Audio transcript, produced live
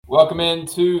Welcome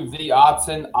into the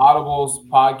Autzen Audibles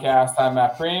podcast. I'm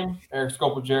Matt Preem, Eric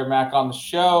Scopel, Jared Mack on the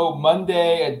show.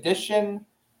 Monday edition.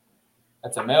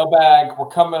 That's a mailbag. We're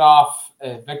coming off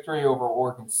a victory over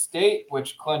Oregon State,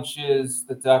 which clinches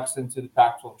the Ducks into the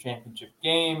Pac-12 championship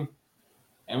game.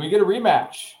 And we get a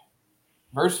rematch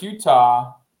versus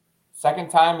Utah, second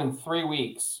time in 3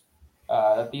 weeks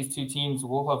that these two teams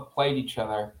will have played each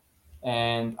other.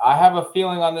 And I have a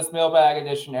feeling on this mailbag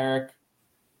edition, Eric,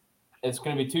 it's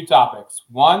going to be two topics.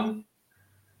 One,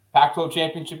 Pac-12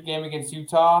 championship game against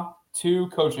Utah. Two,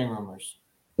 coaching rumors.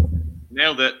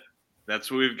 Nailed it.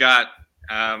 That's what we've got.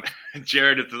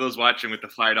 Jared, to those watching with the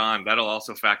fight on, that'll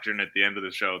also factor in at the end of the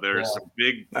show. There's some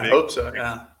big I hope so.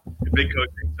 Big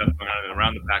coaching stuff going on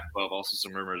around the Pac-12. Also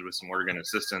some rumors with some Oregon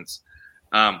assistants.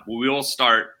 We will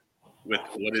start with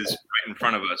what is right in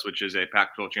front of us, which is a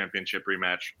Pac-12 championship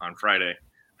rematch on Friday.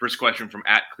 First question from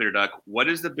 @ClearDuck. What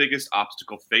is the biggest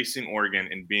obstacle facing Oregon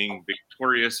in being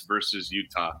victorious versus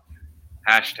Utah?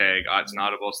 Hashtag Autzen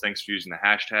Audibles. Thanks for using the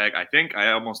hashtag. I think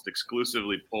I almost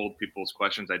exclusively pulled people's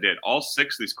questions. I did. All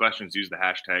 6 of these questions use the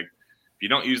hashtag. If you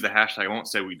don't use the hashtag, I won't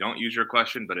say we don't use your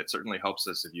question, but it certainly helps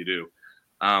us if you do.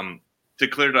 To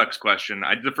ClearDuck's question,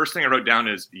 the first thing I wrote down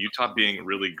is Utah being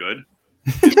really good.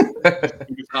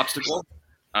 Obstacle.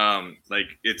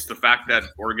 It's the fact that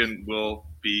Oregon will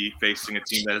be facing a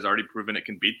team that has already proven it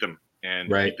can beat them and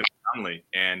beat them soundly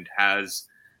and has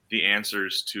the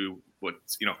answers to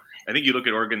I think you look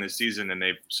at Oregon this season and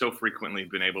they've so frequently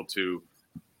been able to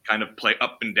kind of play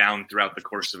up and down throughout the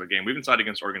course of a game. We even saw it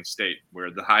against Oregon State where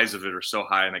the highs of it are so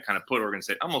high and they kind of put Oregon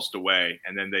State almost away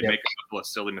and then they make a couple of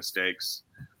silly mistakes.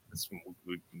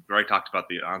 We've already talked about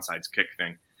the onside kick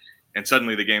thing. And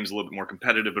suddenly the game's a little bit more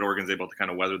competitive, but Oregon's able to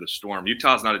kind of weather the storm.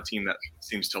 Utah's not a team that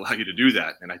seems to allow you to do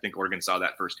that. And I think Oregon saw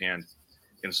that firsthand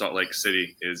in Salt Lake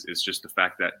City is just the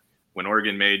fact that when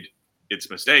Oregon made its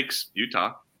mistakes,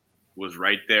 Utah was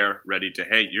right there ready to,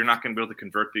 hey, you're not going to be able to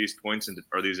convert these points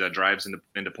these drives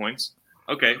into points.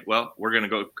 Okay, well, we're going to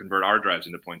go convert our drives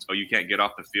into points. Oh, you can't get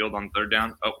off the field on third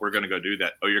down? Oh, we're going to go do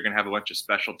that. Oh, you're going to have a bunch of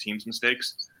special teams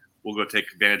mistakes? We'll go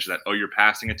take advantage of that. Oh, your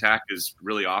passing attack is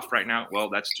really off right now?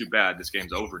 Well, that's too bad. This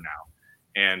game's over now.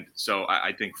 And so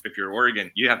I think if you're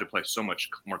Oregon, you have to play so much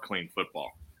more clean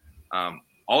football.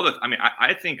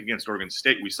 I think against Oregon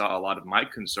State, we saw a lot of my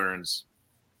concerns,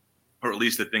 or at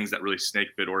least the things that really snake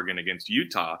bit Oregon against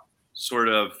Utah, sort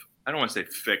of, I don't want to say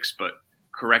fixed, but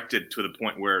corrected to the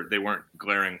point where they weren't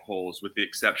glaring holes with the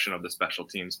exception of the special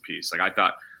teams piece. I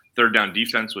thought third down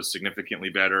defense was significantly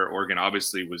better. Oregon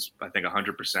obviously was, I think,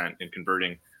 100% in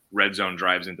converting red zone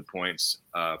drives into points,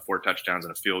 4 touchdowns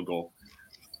and a field goal.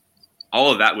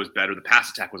 All of that was better. The pass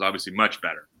attack was obviously much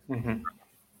better. Mm-hmm.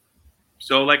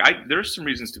 So, there's some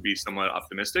reasons to be somewhat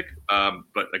optimistic.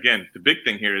 But again, the big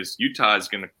thing here is Utah is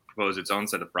going to propose its own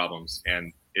set of problems,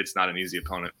 and it's not an easy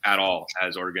opponent at all,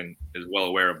 as Oregon is well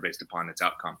aware of based upon its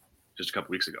outcome just a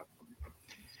couple weeks ago.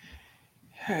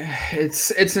 It's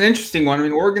an interesting one. I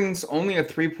mean, Oregon's only a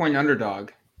 3-point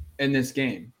underdog in this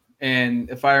game.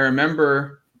 And if I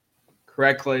remember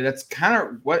correctly, that's kind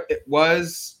of what it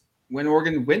was when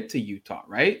Oregon went to Utah,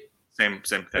 right? Same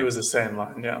thing. It was the same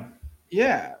line, yeah.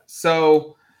 Yeah.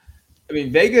 So, I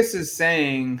mean, Vegas is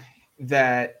saying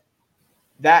that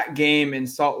game in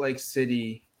Salt Lake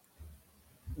City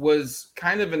was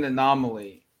kind of an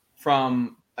anomaly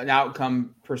from an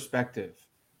outcome perspective.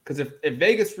 Because if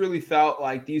Vegas really felt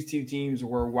like these two teams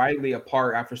were widely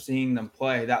apart after seeing them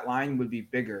play, that line would be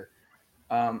bigger.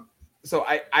 So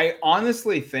I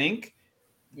honestly think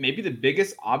maybe the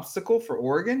biggest obstacle for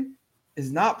Oregon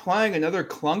is not playing another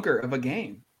clunker of a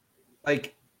game.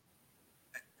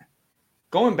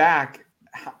 Going back,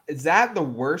 is that the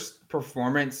worst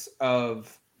performance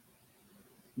of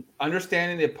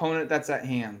understanding the opponent that's at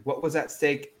hand? What was at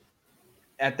stake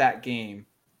at that game?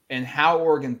 And how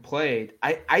Oregon played,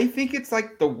 I think it's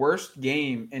the worst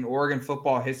game in Oregon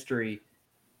football history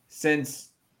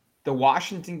since the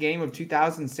Washington game of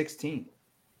 2016.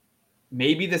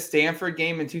 Maybe the Stanford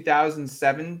game in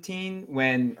 2017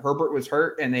 when Herbert was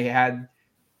hurt and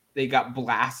they got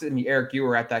blasted. I mean, Eric, you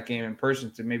were at that game in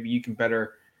person, so maybe you can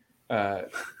better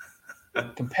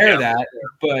compare that.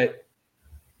 But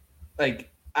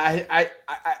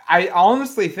I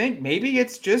honestly think maybe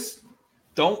it's just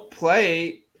don't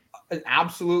play an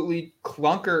absolutely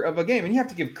clunker of a game. And you have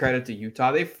to give credit to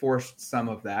Utah. They forced some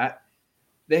of that.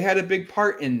 They had a big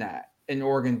part in that, in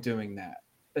Oregon doing that,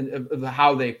 and of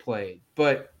how they played.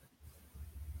 But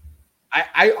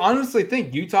I honestly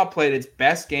think Utah played its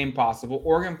best game possible.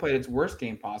 Oregon played its worst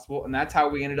game possible. And that's how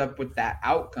we ended up with that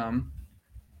outcome.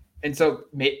 And so,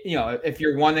 if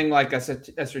you're wanting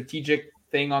a strategic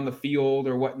thing on the field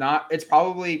or whatnot. It's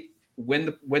probably win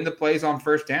the plays on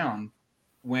first down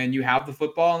when you have the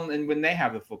football and when they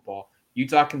have the football.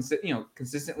 Utah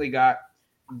consistently got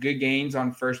good gains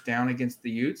on first down against the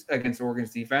Utes, against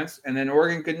Oregon's defense, and then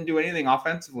Oregon couldn't do anything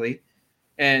offensively.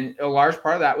 And a large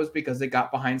part of that was because they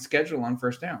got behind schedule on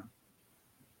first down.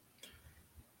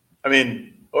 I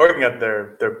mean, Oregon got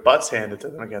their butts handed to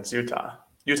them against Utah.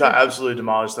 Utah absolutely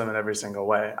demolished them in every single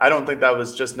way. I don't think that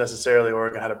was just necessarily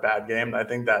Oregon had a bad game. I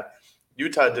think that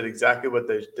Utah did exactly what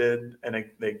they did, and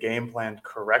they game planned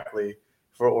correctly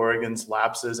for Oregon's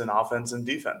lapses in offense and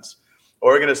defense.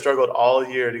 Oregon has struggled all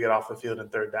year to get off the field in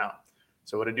third down.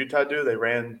 So what did Utah do? They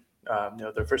ran,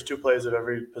 their first 2 plays of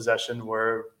every possession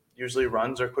were usually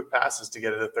runs or quick passes to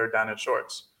get it a third down and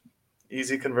shorts.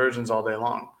 Easy conversions all day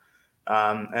long.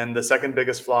 And the second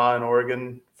biggest flaw in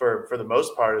Oregon for the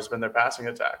most part has been their passing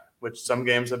attack, which some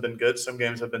games have been good, some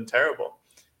games have been terrible.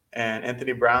 And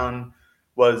Anthony Brown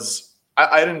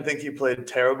I didn't think he played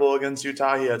terrible against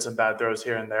Utah. He had some bad throws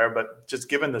here and there, but just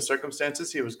given the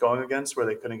circumstances he was going against where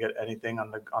they couldn't get anything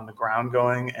on the ground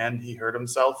going and he hurt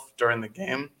himself during the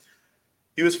game,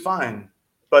 he was fine.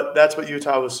 But that's what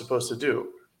Utah was supposed to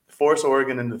do. Force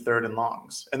Oregon into third and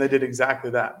longs. And they did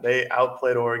exactly that. They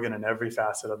outplayed Oregon in every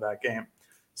facet of that game.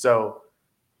 So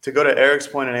to go to Eric's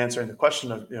point and answering the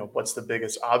question of, what's the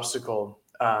biggest obstacle,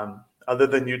 other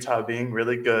than Utah being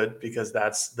really good, because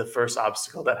that's the first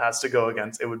obstacle that has to go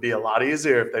against. It would be a lot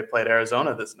easier if they played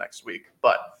Arizona this next week,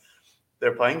 but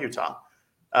they're playing Utah.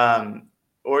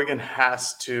 Oregon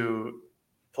has to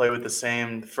play with the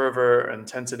same fervor,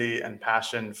 intensity, and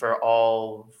passion for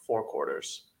all 4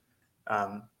 quarters.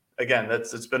 Again,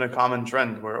 it's been a common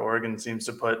trend where Oregon seems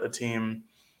to put a team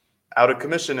out of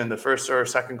commission in the first or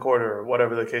second quarter, or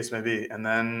whatever the case may be. And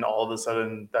then all of a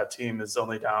sudden that team is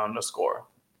only down a score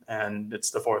and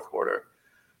it's the fourth quarter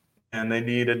and they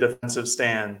need a defensive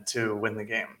stand to win the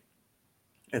game.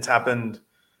 It's happened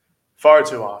far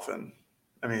too often.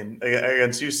 I mean,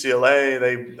 against UCLA,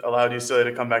 they allowed UCLA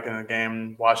to come back in the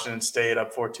game. Washington State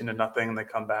up 14-0. They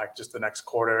come back just the next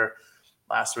quarter.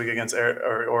 Last week against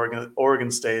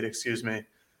Oregon State, excuse me.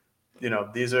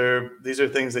 These are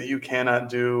things that you cannot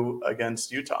do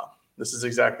against Utah. This is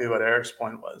exactly what Eric's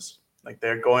point was. Like,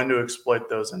 they're going to exploit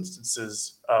those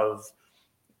instances of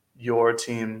your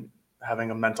team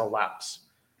having a mental lapse,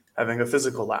 having a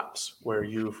physical lapse where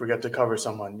you forget to cover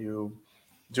someone, you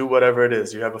do whatever it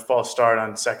is. You have a false start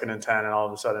on 2nd and 10, and all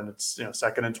of a sudden it's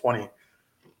 2nd and 20.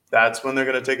 That's when they're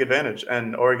going to take advantage.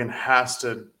 And Oregon has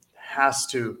to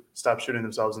stop shooting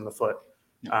themselves in the foot.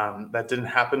 That didn't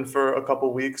happen for a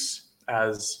couple weeks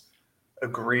as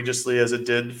egregiously as it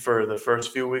did for the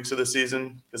first few weeks of the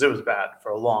season, because it was bad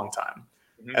for a long time.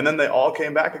 Mm-hmm. And then they all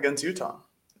came back against Utah.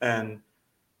 And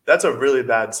that's a really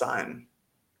bad sign.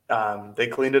 They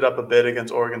cleaned it up a bit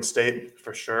against Oregon State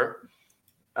for sure.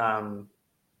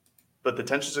 But the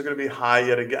tensions are going to be high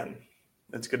yet again.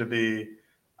 It's going to be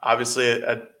obviously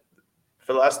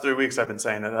for the last 3 weeks, I've been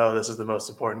saying that, this is the most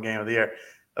important game of the year.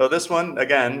 This one,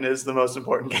 again, is the most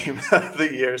important game of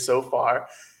the year so far.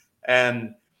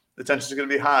 And the tensions are going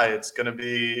to be high. It's going to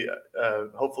be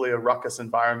hopefully a ruckus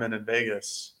environment in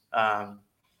Vegas.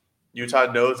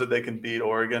 Utah knows that they can beat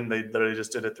Oregon. They literally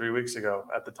just did it 3 weeks ago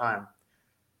at the time.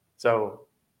 So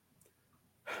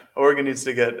Oregon needs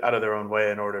to get out of their own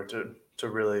way in order to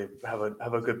really have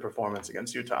a good performance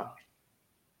against Utah.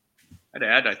 I'd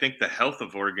add, I think the health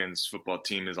of Oregon's football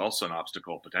team is also an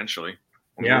obstacle potentially.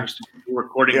 Yeah. We're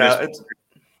recording this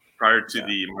prior to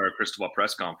the Mario Cristobal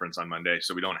press conference on Monday,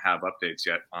 so we don't have updates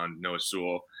yet on Noah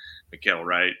Sewell, Mikael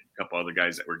Wright, a couple other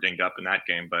guys that were dinged up in that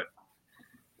game. But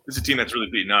this is a team that's really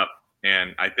beaten up,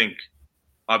 and I think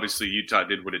obviously Utah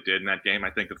did what it did in that game. I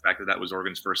think the fact that was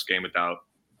Oregon's first game without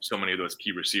so many of those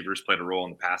key receivers played a role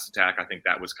in the pass attack, I think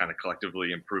that was kind of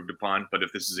collectively improved upon. But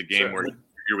if this is a game where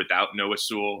you're without Noah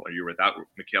Sewell or you're without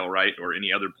Mikael Wright or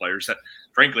any other players that,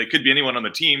 frankly, it could be anyone on the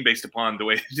team based upon the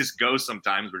way it just goes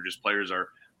sometimes where just players are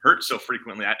hurt so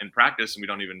frequently in practice and we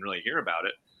don't even really hear about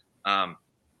it.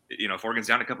 If Oregon's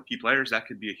down a couple key players, that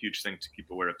could be a huge thing to keep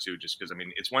aware of too, just because,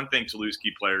 it's one thing to lose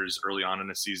key players early on in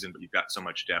the season, but you've got so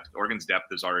much depth. Oregon's depth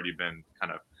has already been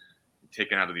kind of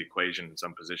taken out of the equation in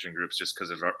some position groups just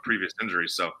because of our previous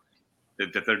injuries. So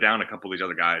if they're down a couple of these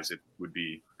other guys, it would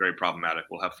be very problematic.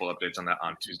 We'll have full updates on that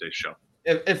on Tuesday's show.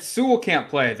 If Sewell can't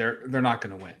play, they're not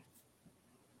going to win.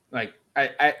 Like,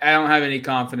 I don't have any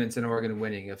confidence in Oregon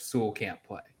winning if Sewell can't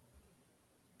play,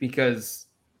 because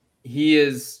he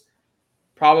is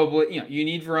probably, you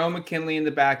need Verone McKinley in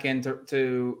the back end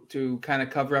to kind of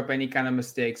cover up any kind of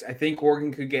mistakes. I think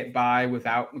Oregon could get by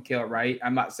without Mikael Wright.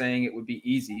 I'm not saying it would be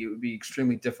easy. It would be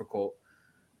extremely difficult.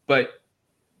 But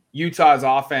Utah's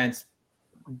offense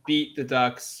beat the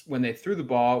Ducks when they threw the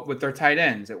ball with their tight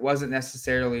ends. It wasn't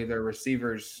necessarily their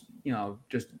receivers,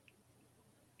 just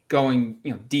going,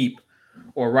 deep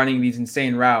or running these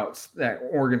insane routes that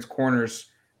Oregon's corners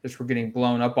just were getting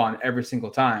blown up on every single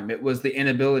time. It was the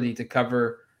inability to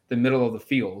cover the middle of the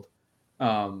field.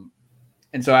 And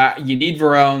so you need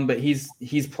Verone, but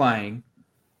he's playing.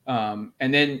 And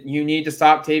then you need to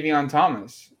stop Tavion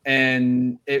Thomas.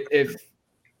 And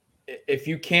if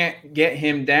you can't get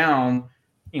him down,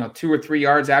 2 or 3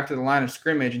 yards after the line of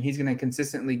scrimmage, and he's going to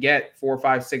consistently get 4,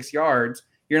 5, 6 yards,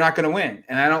 you're not going to win.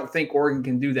 And I don't think Oregon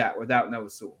can do that without Noah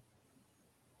Sewell.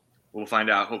 We'll find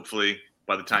out. Hopefully,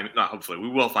 we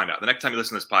will find out. The next time you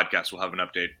listen to this podcast, we'll have an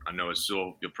update on Noah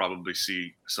Sewell. You'll probably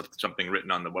see something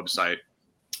written on the website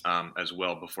as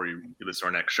well before you listen to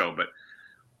our next show. But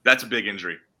that's a big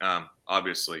injury,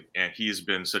 obviously, and he's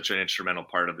been such an instrumental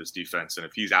part of this defense. And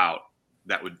if he's out,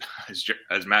 that would,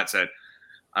 as Matt said,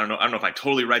 I don't know if I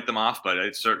totally write them off, but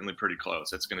it's certainly pretty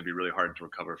close. It's going to be really hard to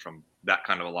recover from that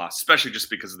kind of a loss, especially just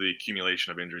because of the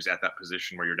accumulation of injuries at that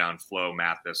position where you're down Flo,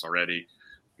 Mathis already.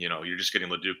 You're just getting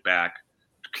LeDuc back.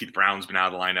 Keith Brown's been out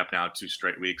of the lineup now 2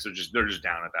 straight weeks. They're just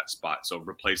down at that spot. So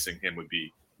replacing him would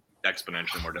be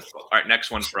exponentially more difficult. All right,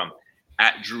 next one from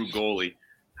 @DrewGoalie.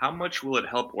 How much will it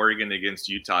help Oregon against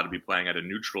Utah to be playing at a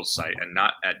neutral site and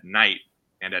not at night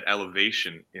and at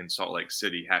elevation in Salt Lake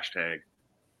City?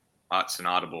 #Odds and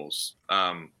Audibles.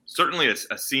 Certainly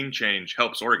a scene change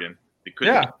helps Oregon. It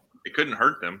couldn't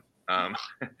hurt them.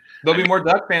 There'll be more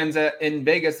Duck fans in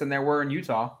Vegas than there were in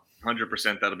Utah.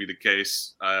 100% that'll be the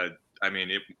case. I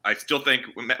still think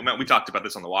we talked about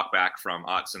this on the walk back from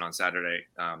Otson on Saturday,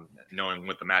 knowing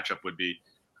what the matchup would be.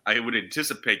 I would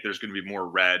anticipate there's going to be more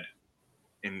red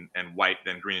and white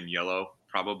than green and yellow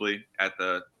probably at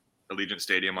the Allegiant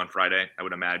Stadium on Friday. I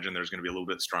would imagine there's going to be a little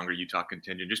bit stronger Utah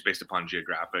contingent just based upon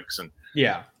geographics and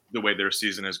the way their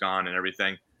season has gone and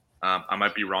everything. I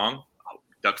might be wrong.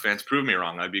 Duck fans prove me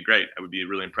wrong. That'd be great. It would be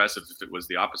really impressive if it was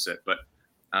the opposite. But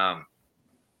that's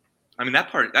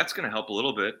going to help a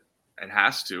little bit. It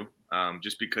has to,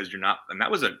 just because you're not. And that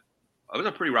was a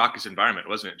pretty raucous environment,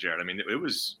 wasn't it, Jared? It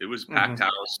was packed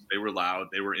house. They were loud.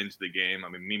 They were into the game.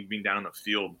 Me being down on the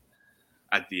field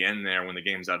at the end there when the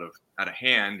game's out of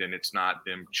hand and it's not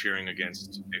them cheering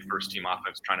against a first team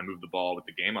offense trying to move the ball with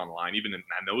the game on the line. Even in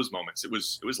those moments, it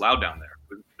was loud down there.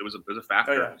 It was a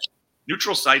factor. Oh, yeah.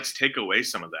 Neutral sites take away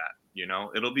some of that.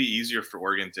 It'll be easier for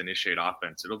Oregon to initiate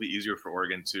offense. It'll be easier for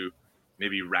Oregon to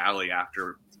maybe rally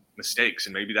after mistakes.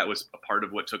 And maybe that was a part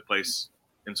of what took place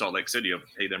in Salt Lake City of,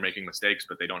 hey, they're making mistakes,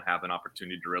 but they don't have an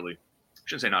opportunity to really, I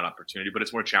shouldn't say not opportunity, but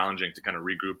it's more challenging to kind of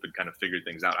regroup and kind of figure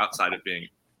things out outside of being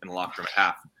in the locker room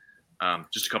at half.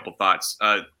 Just a couple thoughts.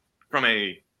 From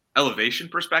a elevation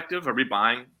perspective, are we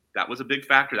buying? That was a big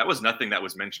factor. That was nothing that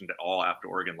was mentioned at all after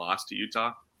Oregon lost to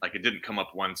Utah. Like, it didn't come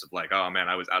up once of like, oh man,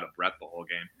 I was out of breath the whole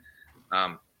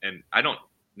game. And I don't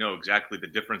know exactly the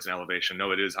difference in elevation.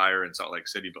 No, it is higher in Salt Lake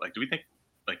City, but do we think,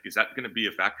 is that going to be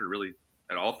a factor really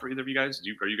at all for either of you guys?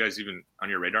 Are you guys even on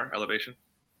your radar, elevation?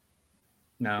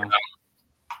 No.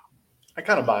 I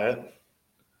kind of buy it.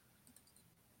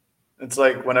 It's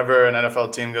like whenever an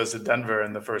NFL team goes to Denver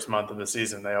in the first month of the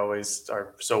season, they always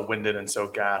are so winded and so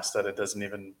gassed that it doesn't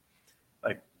even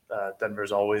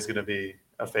Denver's always going to be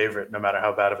a favorite no matter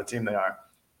how bad of a team they are.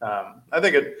 I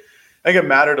think it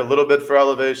mattered a little bit for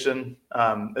elevation.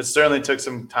 It certainly took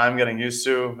some time getting used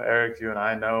to. Eric, you and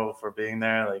I know for being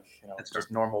there,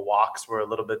 just normal walks were a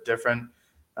little bit different.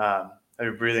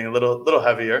 Maybe breathing a little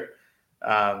heavier.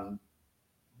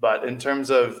 But in terms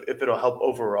of if it'll help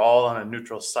overall on a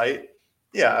neutral site,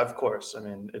 yeah, of course.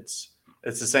 It's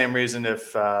the same reason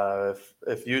if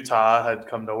Utah had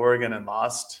come to Oregon and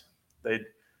lost, they'd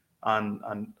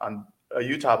on a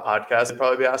Utah podcast, they'd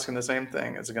probably be asking the same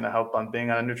thing. Is it going to help on being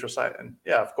on a neutral site? And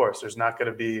yeah, of course, there's not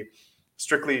going to be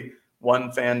strictly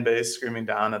one fan base screaming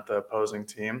down at the opposing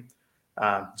team.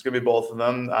 It's going to be both of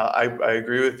them. I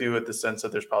agree with you with the sense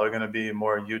that there's probably going to be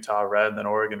more Utah red than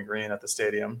Oregon green at the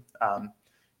stadium.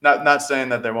 Not saying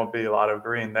that there won't be a lot of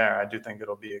green there. I do think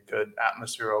it'll be a good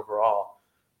atmosphere overall,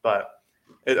 but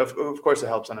of course it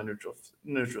helps on a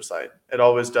neutral site. It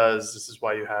always does. This is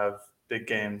why you have big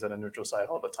games at a neutral site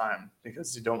all the time,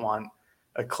 because you don't want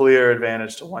a clear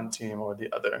advantage to one team or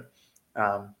the other.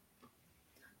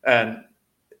 And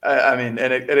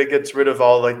it gets rid of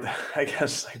all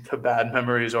the bad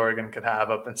memories Oregon could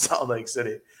have up in Salt Lake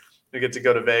City. We get to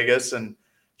go to Vegas and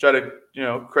try to,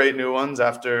 create new ones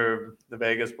after the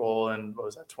Vegas Bowl in,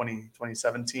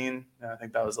 2017? I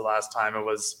think that was the last time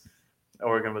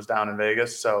Oregon was down in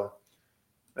Vegas. So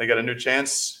they got a new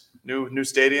chance, new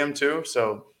stadium too.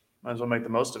 So might as well make the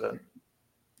most of it.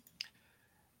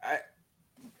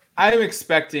 I'm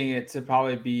expecting it to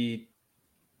probably be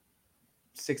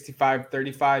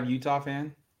 65-35 Utah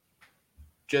fan,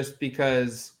 just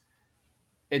because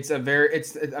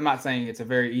I'm not saying it's a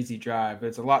very easy drive, but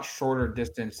it's a lot shorter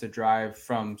distance to drive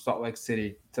from Salt Lake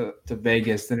City to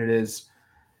Vegas than it is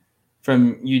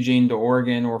from Eugene to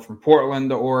Oregon or from Portland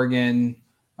to Oregon.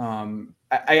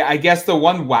 I guess the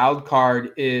one wild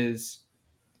card is,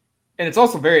 and it's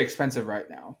also very expensive right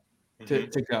now to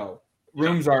go.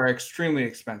 Rooms are extremely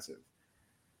expensive.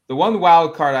 The one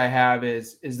wild card I have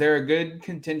is there a good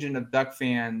contingent of Duck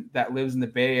fan that lives in the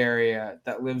Bay Area,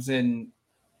 that lives in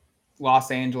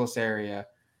Los Angeles area,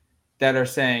 that are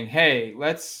saying, hey,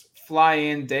 let's fly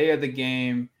in day of the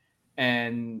game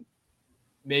and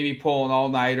maybe pull an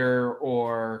all-nighter,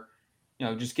 or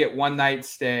just get one night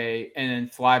stay and then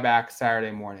fly back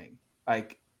Saturday morning.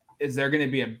 Like, is there going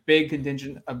to be a big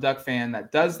contingent of Duck fan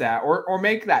that does that, or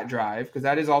make that drive? Because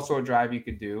that is also a drive you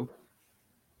could do.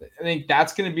 I think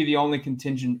that's going to be the only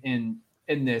contingent in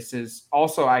this. Is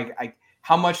also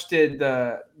how much did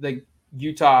the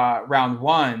Utah round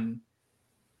one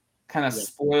kind of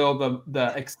spoil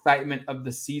the excitement of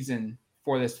the season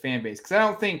for this fan base? Because I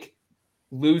don't think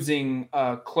losing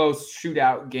a close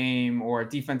shootout game or a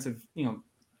defensive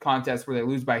contest where they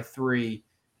lose by 3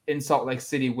 in Salt Lake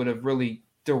City would have really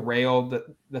derailed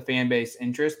the fan base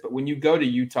interest. But when you go to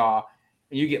Utah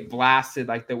and you get blasted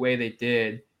like the way they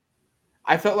did,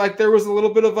 I felt like there was a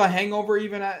little bit of a hangover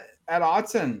even at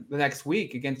Autzen the next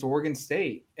week against Oregon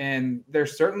State. And there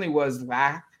certainly was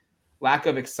lack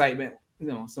of excitement,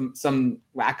 some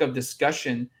lack of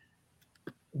discussion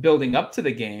building up to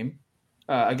the game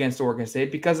against Oregon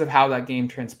State because of how that game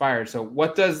transpired. So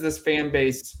what does this fan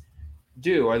base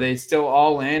do? Are they still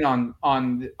all in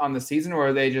on the season, or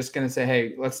are they just going to say,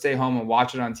 hey, let's stay home and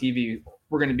watch it on TV?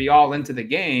 We're going to be all into the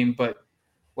game, but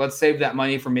let's save that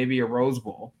money for maybe a Rose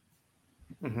Bowl.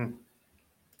 Mm-hmm.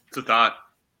 It's a thought.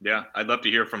 Yeah, I'd love to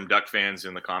hear from Duck fans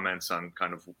in the comments on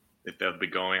kind of if they'll be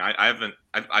going.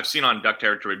 I've seen on Duck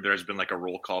territory there's been like a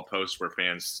roll call post where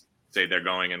fans say they're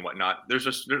going and whatnot. There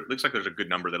looks like there's a good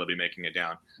number that'll be making it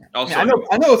down. Also,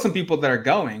 I know some people that are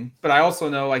going, but I also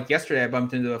know, like yesterday I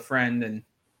bumped into a friend and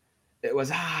it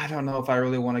was I don't know if I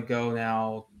really want to go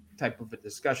now type of a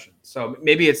discussion. So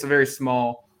maybe it's a very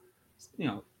small,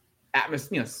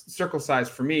 atmosphere, circle size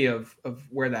for me of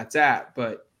where that's at,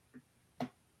 but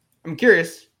I'm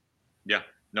curious. Yeah,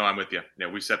 no, I'm with you. Yeah,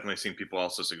 we've definitely seen people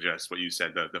also suggest what you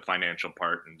said, the financial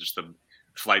part and just the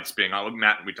flights being out.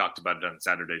 Matt, we talked about it on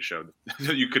Saturday's show.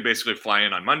 You could basically fly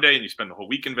in on Monday and you spend the whole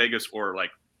week in Vegas, or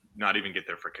like not even get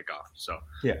there for kickoff. So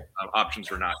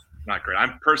options were not great.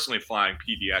 I'm personally flying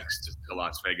PDX to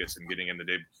Las Vegas and getting in the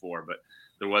day before, but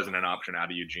there wasn't an option out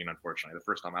of Eugene, unfortunately. The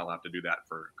first time I'll have to do that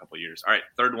for a couple of years. All right,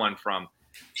 third one from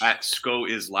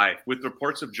 @SCO_IS_LIFE. With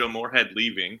reports of Joe Moorhead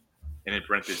leaving, and in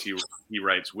parentheses he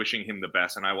writes, wishing him the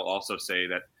best. And I will also say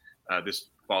that this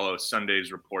follows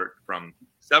Sunday's report from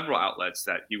several outlets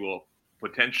that he will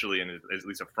potentially, and is at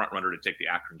least a front runner to take the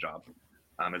Akron job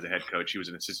as a head coach. He was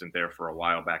an assistant there for a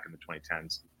while back in the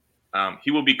 2010s.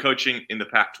 He will be coaching in the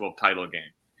Pac-12 title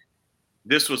game.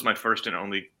 This was my first and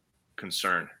only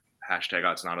concern.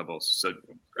 #OddsNotables. So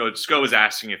Sco is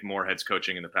asking if Moorhead's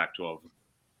coaching in the Pac-12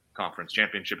 conference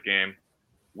championship game.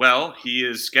 Well, he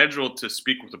is scheduled to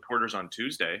speak with reporters on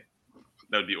Tuesday.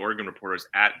 That would be Oregon reporters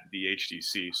at the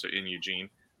HDC, so in Eugene.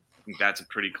 I think that's a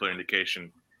pretty clear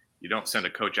indication. You don't send a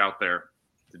coach out there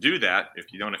to do that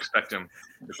if you don't expect him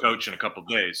to coach in a couple of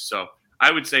days. So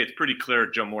I would say it's pretty clear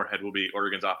Joe Moorhead will be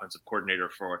Oregon's offensive coordinator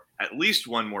for at least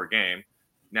one more game.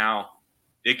 Now,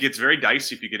 it gets very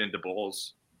dicey if you get into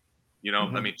bowls.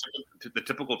 I mean, the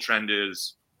typical trend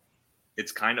is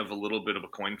it's kind of a little bit of a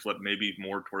coin flip, maybe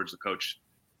more towards the coach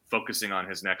focusing on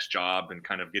his next job and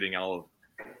kind of getting all of,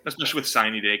 especially with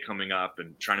signing day coming up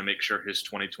and trying to make sure his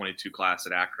 2022 class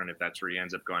at Akron, if that's where he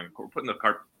ends up going. We're putting the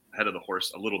cart ahead of the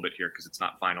horse a little bit here because it's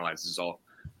not finalized. This is all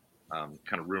kind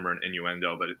of rumor and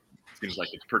innuendo, but it seems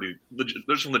like it's pretty legit.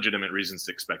 There's some legitimate reasons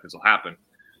to expect this will happen.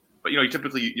 But,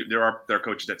 there are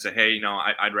coaches that say, hey,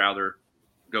 I'd rather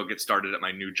go get started at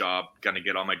my new job, kind of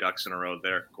get all my ducks in a row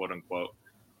there, quote unquote.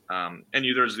 And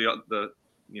there's the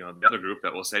other group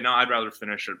that will say, no, I'd rather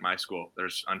finish at my school.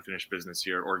 There's unfinished business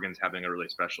here. Oregon's having a really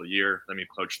special year. Let me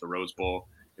coach the Rose Bowl.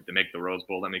 If they make the Rose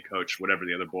Bowl, let me coach whatever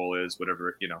the other bowl is,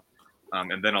 whatever,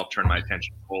 and then I'll turn my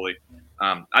attention fully.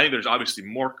 I think there's obviously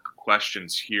more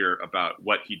questions here about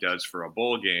what he does for a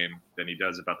bowl game than he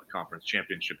does about the conference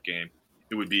championship game.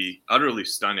 It would be utterly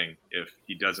stunning if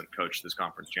he doesn't coach this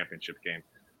conference championship game,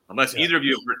 unless either of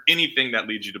you have heard anything that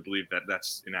leads you to believe that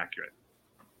that's inaccurate.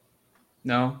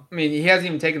 No, I mean, he hasn't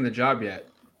even taken the job yet.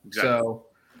 Exactly. So,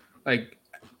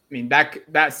 mean,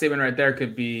 that statement right there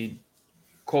could be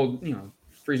cold,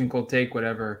 freezing cold take,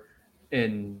 whatever,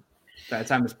 in by the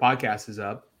time this podcast is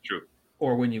up. True.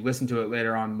 Or when you listen to it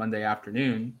later on Monday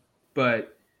afternoon.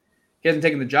 But he hasn't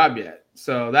taken the job yet.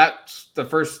 So that's the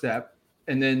first step.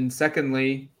 And then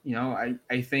secondly,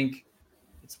 I think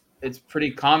it's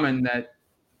pretty common that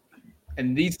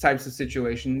in these types of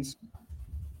situations,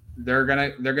 they're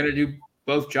gonna do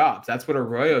both jobs. That's what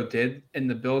Arroyo did in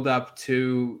the build up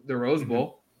to the Rose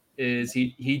Bowl. Is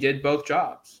he did both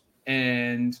jobs,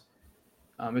 and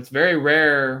it's very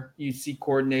rare you see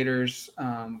coordinators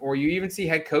or you even see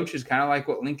head coaches, kind of like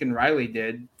what Lincoln Riley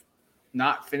did,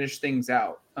 not finish things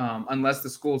out unless the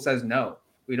school says no,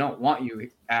 we don't want you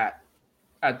at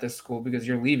this school because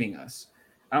you're leaving us.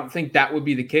 I don't think that would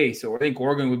be the case. Or I think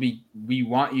Oregon would be, we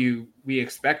want you, we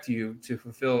expect you to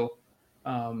fulfill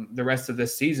the rest of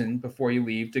this season before you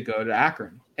leave to go to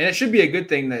Akron. And it should be a good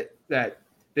thing that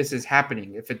this is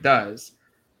happening if it does.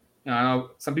 I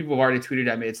know some people have already tweeted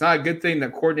at me, it's not a good thing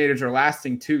that coordinators are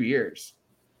lasting 2 years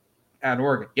at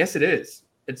Oregon. Yes, it is.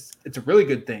 It's a really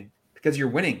good thing because you're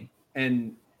winning.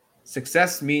 And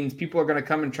success means people are going to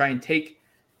come and try and take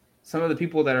some of the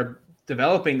people that are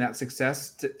developing that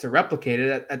success to replicate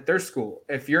it at their school.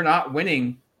 If you're not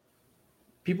winning,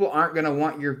 people aren't going to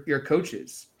want your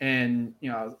coaches. And,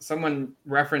 someone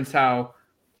referenced how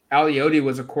Aliotti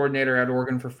was a coordinator at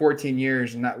Oregon for 14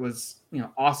 years, and that was,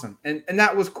 awesome. And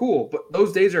that was cool, but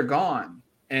those days are gone.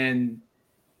 And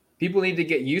people need to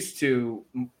get used to,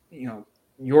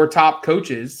 your top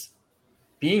coaches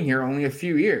being here only a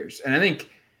few years. And I think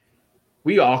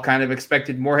we all kind of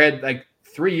expected Moorhead, like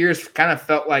 3 years kind of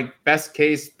felt like best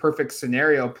case, perfect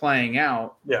scenario playing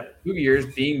out. Yeah. 2 years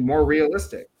being more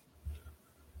realistic.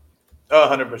 Oh,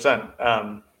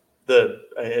 100%.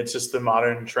 It's just the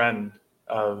modern trend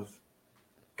of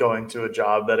going to a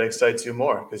job that excites you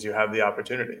more because you have the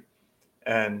opportunity.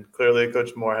 And clearly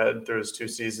Coach Moorhead, through his 2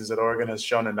 seasons at Oregon, has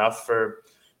shown enough for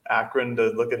Akron to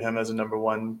look at him as a number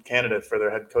 1 candidate for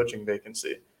their head coaching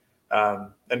vacancy.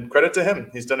 And credit to him.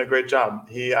 He's done a great job.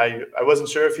 I wasn't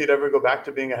sure if he'd ever go back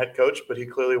to being a head coach, but he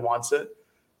clearly wants it.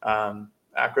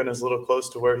 Akron is a little close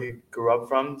to where he grew up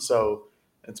from, so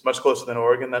it's much closer than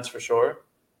Oregon, that's for sure.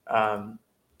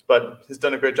 But he's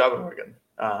done a great job at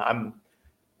Oregon.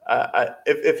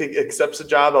 If he accepts a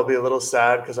job, I'll be a little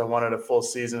sad because I wanted a full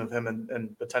season of him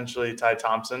and potentially Ty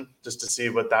Thompson just to see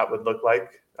what that would look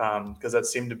like because that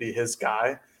seemed to be his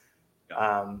guy.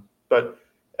 But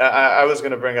I was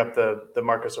going to bring up the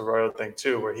Marcus Arroyo thing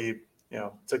too, where he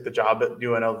took the job at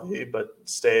UNLV but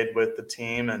stayed with the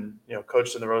team and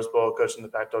coached in the Rose Bowl, coached in the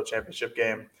Pac-12 championship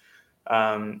game.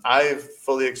 I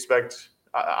fully expect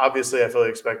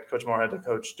Coach Moorhead to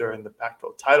coach during the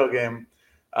Pac-12 title game.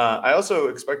 I also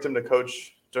expect him to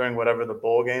coach during whatever the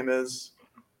bowl game is.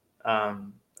 I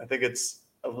think it's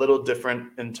a little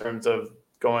different in terms of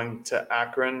going to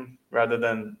Akron rather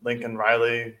than Lincoln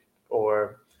Riley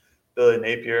or Billy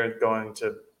Napier going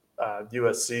to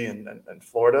USC and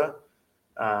Florida.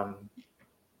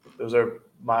 Those are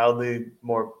mildly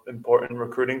more important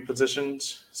recruiting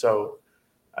positions. So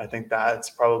I think that's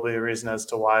probably a reason as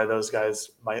to why those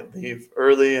guys might leave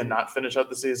early and not finish out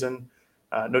the season.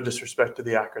 No disrespect to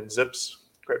the Akron Zips,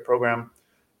 great program.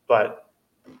 But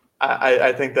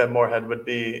I think that Moorhead would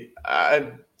be,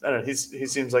 I don't know, he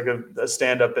seems like a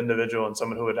stand-up individual and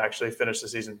someone who would actually finish the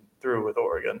season through with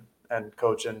Oregon and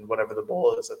coach in whatever the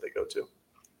bowl is that they go to.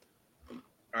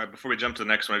 All right, before we jump to the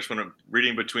next one, I just want to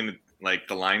reading between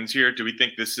the lines here. Do we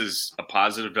think this is a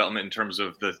positive development in terms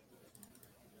of the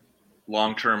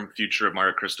long-term future of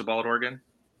Mario Cristobal at Oregon?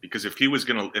 Because if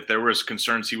there was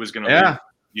concerns he was going to leave,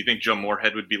 do you think Joe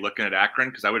Moorhead would be looking at Akron?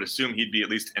 Because I would assume he'd be at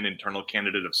least an internal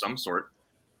candidate of some sort.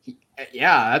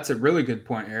 Yeah, that's a really good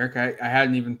point, Eric. I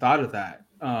hadn't even thought of that.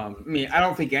 I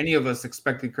don't think any of us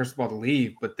expected Cristobal to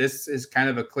leave, but this is kind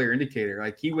of a clear indicator.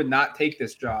 Like, he would not take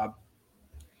this job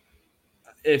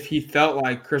if he felt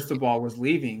like Cristobal was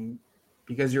leaving,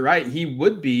 because you're right. He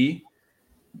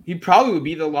probably would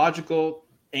be the logical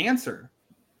answer.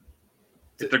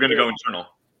 If they're going to go internal.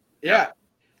 Yeah.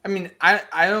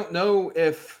 I don't know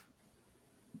if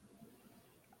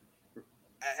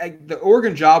the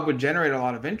Oregon job would generate a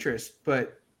lot of interest,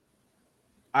 but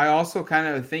I also kind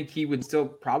of think he would still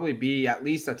probably be at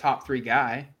least a top 3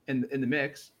 guy in the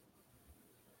mix.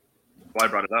 Well, I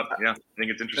brought it up. Yeah, I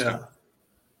think it's interesting. Yeah.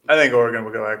 I think Oregon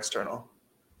would go external.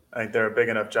 I think they're a big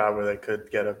enough job where they could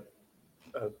get a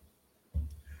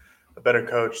better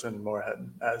coach than Moorhead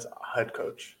as a head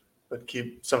coach, but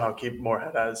keep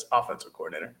Moorhead as offensive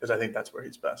coordinator, because I think that's where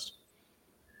he's best.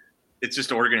 it's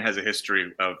just Oregon has a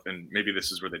history of, and maybe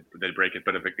this is where they break it,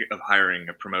 but of hiring,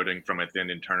 of promoting from within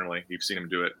internally. You've seen them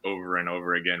do it over and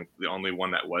over again. The only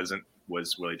one that wasn't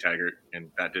was Willie Taggart,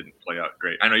 and that didn't play out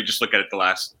great. I know you just look at it the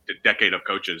last decade of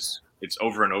coaches. It's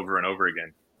over and over and over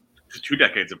again. 2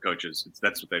 decades of coaches.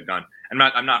 That's what they've done. I'm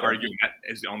not arguing that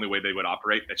is the only way they would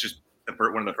operate. It's just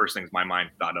one of the first things my mind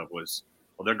thought of was,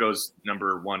 well, there goes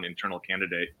number one internal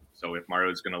candidate. So if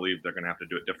Mario's going to leave, they're going to have to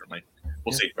do it differently.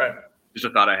 We'll see. Right. Just a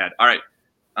thought I had. All right.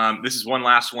 This is one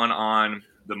last one on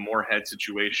the Moorhead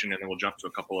situation, and then we'll jump to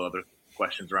a couple of other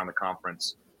questions around the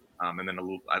conference. And then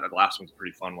the last one's a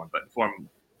pretty fun one. But from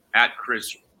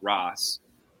 @Chris Ross,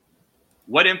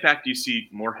 what impact do you see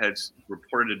Moorhead's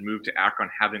reported move to Akron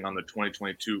having on the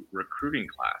 2022 recruiting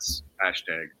class?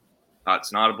 Hashtag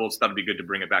thoughts and audibles. Thought it'd be good to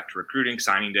bring it back to recruiting.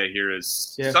 Signing day here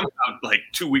is somehow like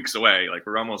 2 weeks away. Like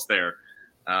we're almost there.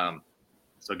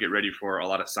 So get ready for a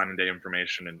lot of signing day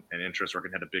information and interest. We're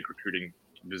going to have a big recruiting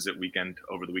visit weekend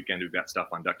over the weekend. We've got stuff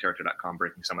on duckterritor.com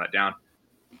breaking some of that down.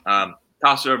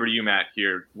 Toss it over to you, Matt,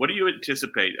 here. What do you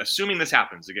anticipate, assuming this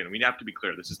happens? Again, we have to be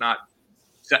clear. This is not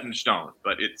set in stone,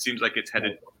 but it seems like it's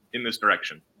headed in this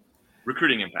direction.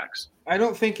 Recruiting impacts. I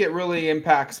don't think it really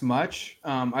impacts much.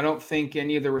 I don't think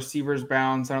any of the receivers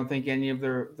bounce. I don't think any of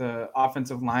the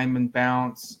offensive linemen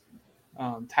bounce,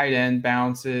 tight end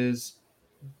bounces,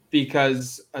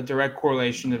 because a direct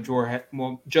correlation of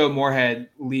Joe Moorhead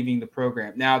leaving the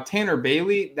program. Now, Tanner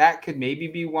Bailey, that could maybe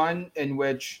be one in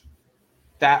which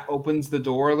that opens the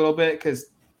door a little bit,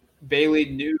 because Bailey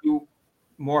knew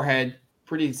Moorhead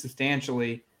pretty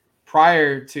substantially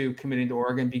prior to committing to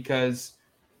Oregon, because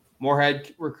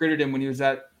Moorhead recruited him when he was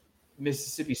at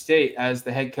Mississippi State as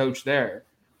the head coach there.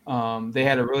 They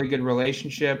had a really good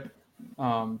relationship.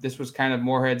 This was kind of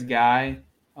Moorhead's guy.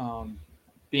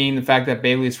 Being the fact that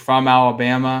Bailey's from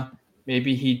Alabama,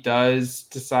 maybe he does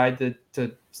decide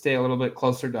to stay a little bit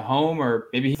closer to home, or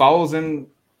maybe he follows him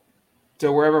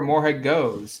to wherever Moorhead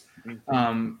goes.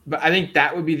 But I think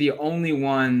that would be the only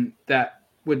one that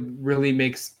would really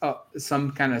make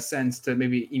some kind of sense to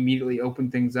maybe immediately open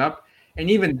things up. And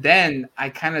even then, I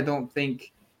kind of don't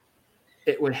think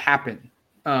it would happen.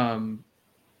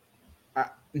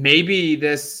 Maybe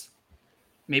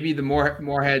the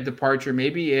Moorhead departure,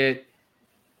 maybe it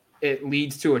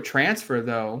leads to a transfer,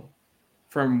 though,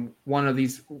 from one of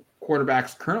these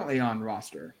quarterbacks currently on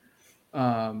roster,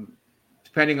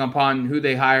 depending upon who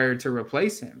they hire to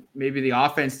replace him. Maybe the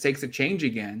offense takes a change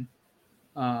again.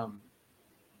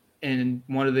 And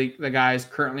one of the guys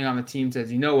currently on the team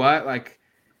says, you know what, like,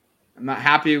 I'm not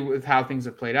happy with how things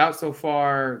have played out so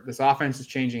far. This offense is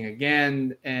changing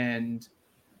again. And,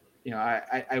 you know,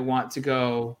 I want to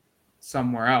go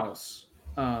somewhere else.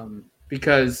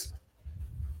 Because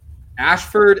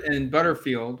Ashford and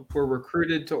Butterfield were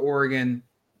recruited to Oregon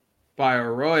by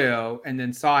Arroyo and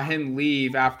then saw him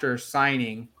leave after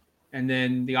signing. And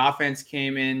then the offense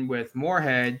came in with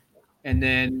Moorhead, and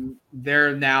then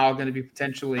they're now going to be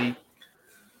potentially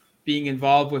being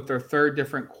involved with their third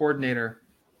different coordinator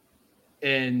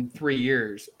in 3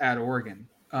 years at Oregon.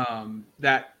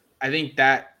 That I think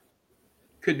that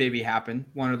could maybe happen.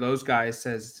 One of those guys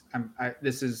says,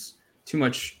 this is too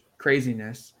much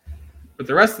craziness. But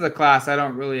the rest of the class, I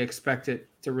don't really expect it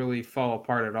to really fall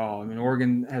apart at all. I mean,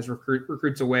 Oregon has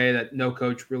recruits a way that no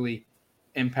coach really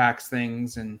impacts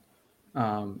things. And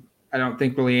I don't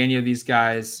think really any of these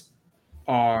guys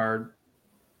are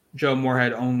Joe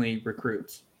Moorhead only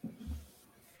recruits.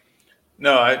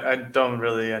 No, I don't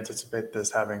really anticipate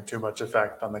this having too much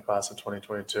effect on the class of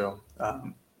 2022.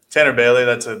 Tanner Bailey,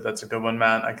 that's a good one,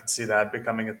 Matt. I can see that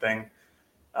becoming a thing.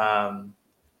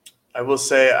 I will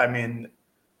say, I mean,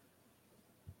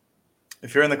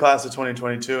 if you're in the class of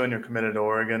 2022 and you're committed to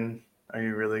Oregon, are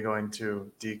you really going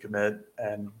to decommit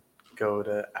and go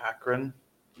to Akron?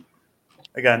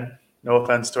 Again, no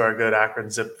offense to our good Akron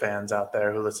Zip fans out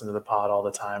there who listen to the pod all the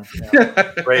time. You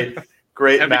know,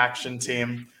 great Maction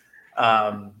team.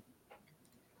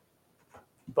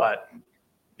 But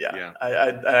yeah.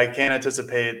 I can't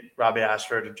anticipate Robbie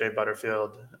Ashford or Jay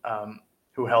Butterfield,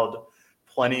 who held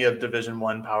plenty of Division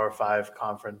I Power 5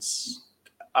 conference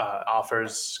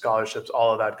offers, scholarships,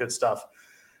 all of that good stuff.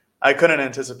 I couldn't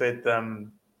anticipate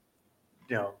them,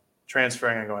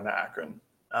 transferring and going to Akron.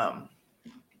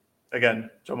 Again,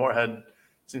 Joe Moorhead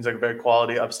seems like a very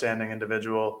quality, upstanding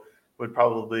individual. Would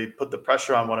probably put the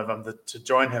pressure on one of them to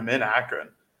join him in Akron.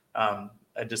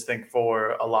 I just think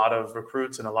for a lot of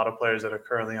recruits and a lot of players that are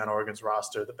currently on Oregon's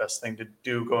roster, the best thing to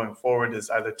do going forward is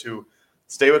either to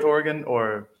stay with Oregon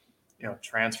or,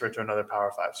 transfer to another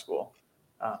Power 5 school.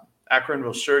 Akron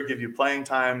will sure give you playing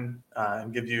time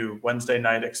and give you Wednesday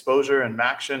night exposure and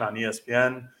Maction on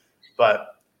ESPN,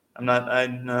 but I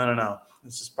don't know.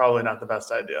 This is probably not the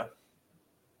best idea.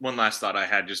 One last thought I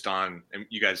had just on, and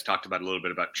you guys talked about a little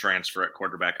bit about transfer at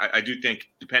quarterback. I do think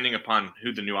depending upon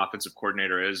who the new offensive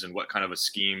coordinator is and what kind of a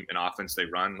scheme and offense they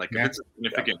run, like if it's a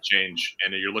significant change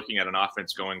and you're looking at an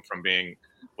offense going from being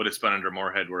what it's been under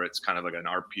Moorhead, where it's kind of like an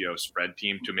RPO spread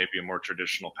team, to maybe a more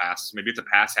traditional pass. Maybe it's a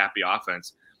pass happy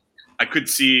offense. I could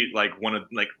see one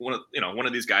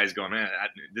of these guys going, man,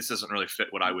 this doesn't really fit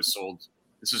what I was sold.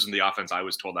 This isn't the offense I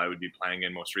was told I would be playing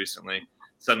in most recently.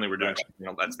 Suddenly we're doing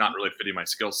something that's not really fitting my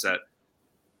skill set.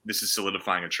 This is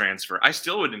solidifying a transfer. I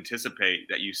still would anticipate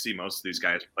that you see most of these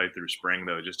guys play through spring,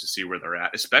 though, just to see where they're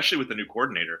at, especially with the new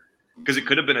coordinator. Because it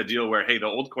could have been a deal where, hey, the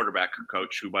old quarterback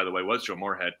coach, who, by the way, was Joe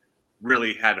Moorhead,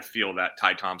 really had to feel that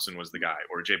Ty Thompson was the guy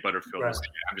or Jay Butterfield was the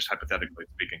guy. I'm just hypothetically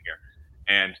speaking here.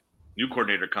 And new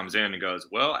coordinator comes in and goes,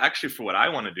 well, actually, for what I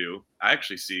want to do, I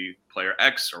actually see player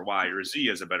X or Y or Z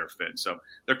as a better fit. So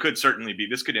there could certainly be –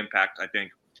 this could impact, I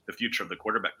think, the future of the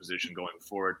quarterback position going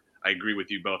forward. I agree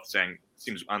with you both saying it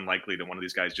seems unlikely that one of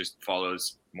these guys just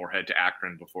follows Moorhead to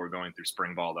Akron before going through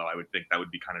spring ball, though. I would think that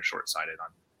would be kind of short-sighted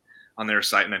on their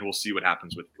side, and then we'll see what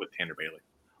happens with Tanner Bailey.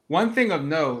 One thing of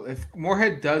note, if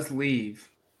Moorhead does leave,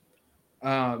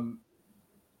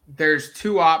 there's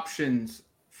two options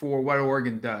for what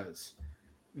Oregon does.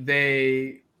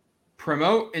 They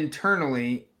promote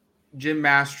internally Jim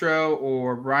Mastro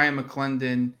or Brian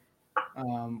McClendon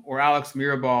or Alex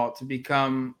Mirabal to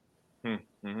become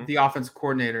the offensive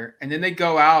coordinator. And then they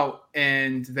go out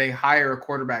and they hire a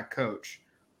quarterback coach.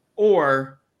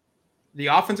 Or the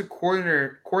offensive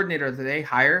coordinator that they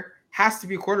hire has to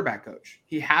be a quarterback coach.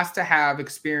 He has to have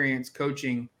experience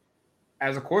coaching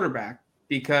as a quarterback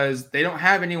because they don't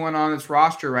have anyone on this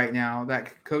roster right now that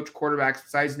can coach quarterbacks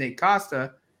besides Nate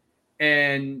Costa.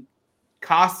 And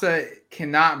Costa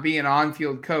cannot be an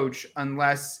on-field coach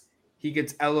unless he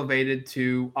gets elevated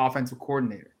to offensive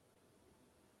coordinator.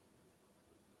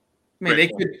 I mean, they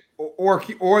could,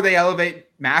 or they elevate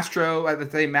Mastro,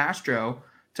 let's say Mastro,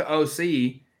 to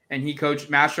OC, and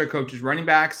Mastro coaches running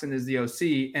backs and is the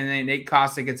OC, and then Nate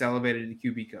Costa gets elevated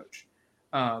to QB coach.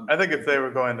 I think if they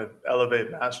were going to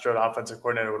elevate Mastro to offensive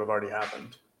coordinator, it would have already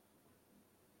happened.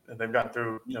 And they've gone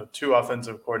through, two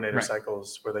offensive coordinator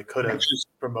cycles where they could have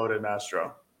promoted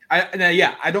Mastro.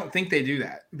 I don't think they do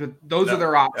that, but those are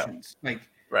their options.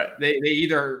 Yeah. They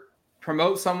either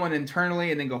promote someone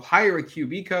internally and then go hire a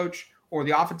QB coach, or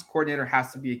the offensive coordinator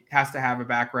has to have a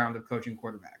background of coaching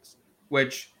quarterbacks.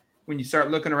 Which, when you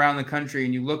start looking around the country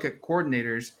and you look at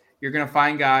coordinators, you're going to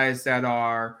find guys that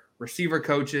are receiver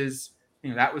coaches.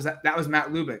 That was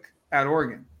Matt Lubick at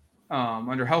Oregon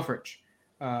under Helfrich.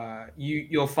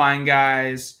 You'll find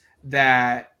guys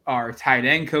that are tight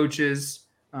end coaches,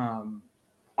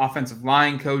 offensive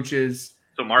line coaches.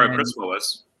 So Mario Crispo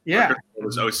was. Yeah. Mario Crispo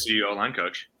was OC O-line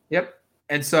coach. Yep.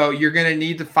 And so you're going to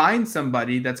need to find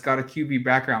somebody that's got a QB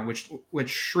background, which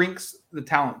shrinks the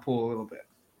talent pool a little bit.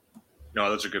 No,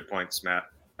 those are good points, Matt.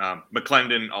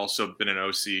 McClendon also been an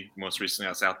OC most recently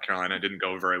out of South Carolina. Didn't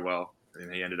go very well,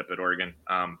 and he ended up at Oregon.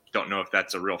 Don't know if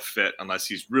that's a real fit unless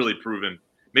he's really proven.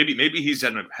 Maybe he's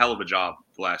done a hell of a job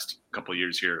the last couple of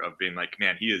years here of being like,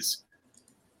 man, he's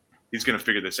going to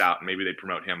figure this out, and maybe they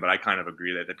promote him. But I kind of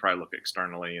agree that they probably look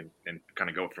externally and kind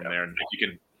of go from there. And if you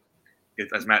can,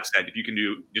 as Matt said, if you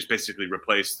can just basically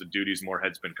replace the duties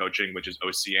Moorhead's been coaching, which is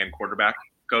OC and quarterback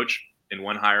coach in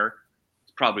one hire,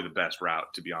 it's probably the best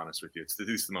route, to be honest with you. It's at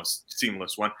least the most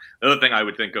seamless one. The other thing I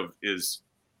would think of is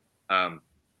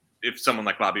if someone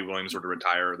like Bobby Williams were to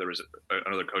retire, or there was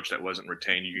another coach that wasn't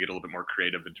retained, you could get a little bit more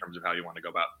creative in terms of how you want to go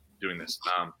about doing this.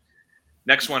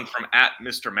 Next one from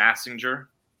 @Mr. Massinger.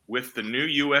 With the new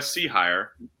USC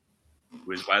hire,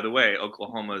 who is, by the way,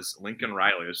 Oklahoma's Lincoln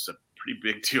Riley. This is a pretty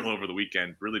big deal over the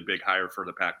weekend, really big hire for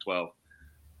the Pac-12.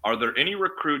 Are there any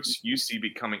recruits you see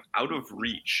becoming out of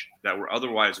reach that were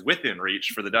otherwise within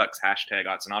reach for the Ducks? Hashtag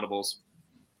Odds and Audibles.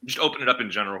 Just open it up in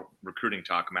general recruiting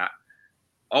talk, Matt.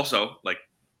 Also,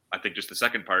 I think just the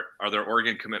second part, are there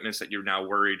Oregon commitments that you're now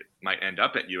worried might end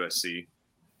up at USC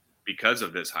because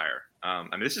of this hire?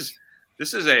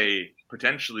 This is a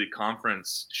potentially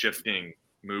conference shifting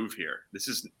move here. This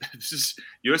is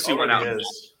USC went out.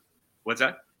 What's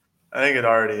that? I think it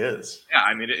already is. Yeah,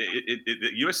 I mean,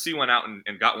 USC went out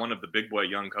and got one of the big boy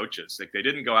young coaches. They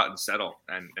didn't go out and settle,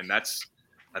 and that's.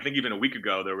 I think even a week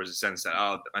ago there was a sense that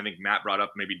I think Matt brought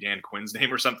up maybe Dan Quinn's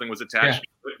name or something was attached.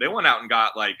 Yeah. They went out and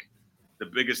got the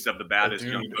biggest of the baddest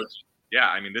young coaches. Yeah,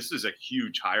 I mean, this is a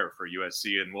huge hire for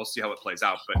USC, and we'll see how it plays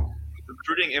out. But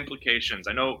recruiting implications,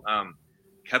 I know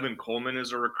Kevin Coleman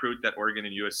is a recruit that Oregon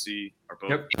and USC are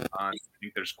both on. I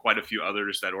think there's quite a few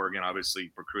others that Oregon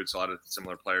obviously recruits a lot of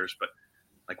similar players. But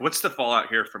Like, what's the fallout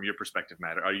here from your perspective,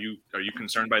 Matt? Are you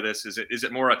concerned by this? Is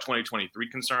it more a 2023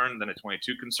 concern than a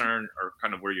 22 concern, or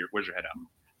kind of where's your head at?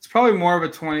 It's probably more of a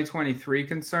 2023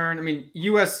 concern. I mean,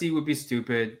 USC would be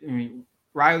stupid. I mean,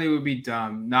 Riley would be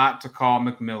dumb not to call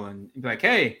McMillan and be like,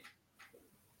 "Hey,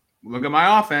 look at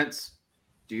my offense.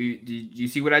 Do you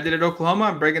see what I did at Oklahoma?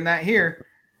 I'm bringing that here."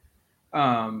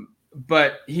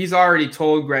 But he's already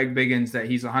told Greg Biggins that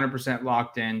he's 100%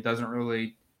 locked in, doesn't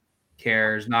really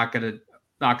care, is not gonna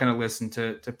listen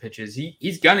to pitches.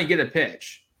 He's gonna get a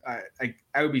pitch. I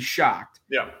would be shocked.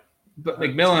 Yeah. But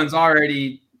McMillan's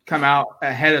already come out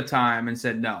ahead of time and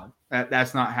said no,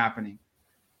 that's not happening.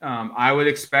 I would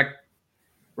expect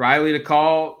Riley to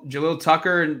call Jalil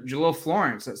Tucker and Jalil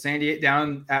Florence at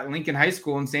down at Lincoln High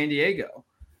School in San Diego.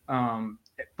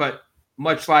 But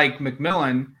much like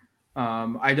McMillan,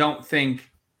 I don't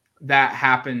think that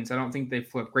happens. I don't think they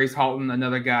flip. Grace Halton,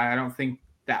 another guy, I don't think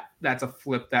that's a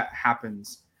flip that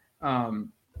happens. I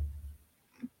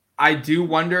do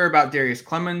wonder about Darius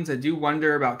Clemens. I do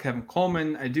wonder about Kevin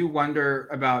Coleman. I do wonder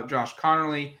about Josh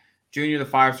Connerly, Jr., the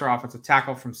 5-star offensive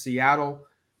tackle from Seattle.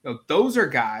 Those are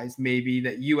guys maybe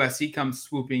that USC comes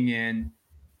swooping in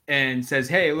and says,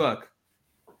 "Hey, look,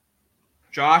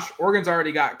 Josh, Oregon's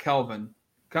already got Kelvin.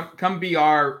 Come be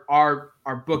our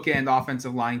bookend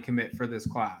offensive line commit for this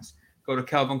class. Go to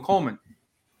Kelvin Coleman."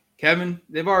 Kevin,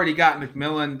 they've already got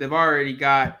McMillan. They've already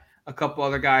got a couple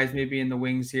other guys maybe in the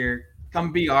wings here.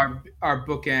 Come be our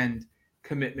bookend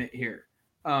commitment here.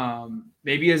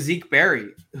 Maybe a Zeke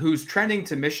Berry, who's trending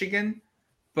to Michigan,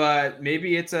 but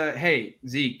maybe it's hey,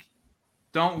 Zeke,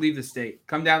 don't leave the state.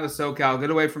 Come down to SoCal,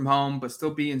 get away from home, but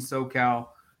still be in SoCal.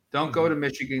 Don't go to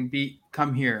Michigan.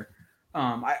 Come here.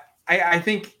 I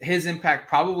think his impact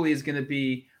probably is going to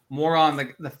be more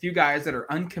on the few guys that are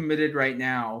uncommitted right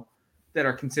now that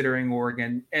are considering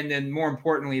Oregon, and then more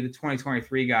importantly, the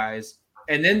 2023 guys.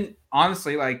 And then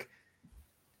honestly, like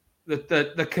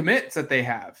the commits that they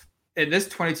have in this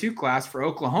 22 class for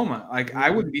Oklahoma, like I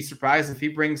wouldn't be surprised if he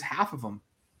brings half of them.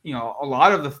 A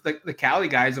lot of the Cali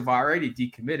guys have already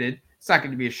decommitted. It's not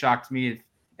going to be a shock to me if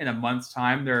in a month's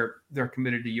time they're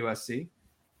committed to USC.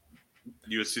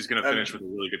 USC is going to finish with a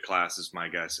really good class, is my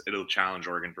guess. It'll challenge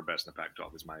Oregon for best in the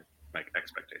Pac-12 is my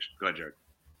expectation. Go ahead, Jared.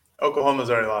 Oklahoma's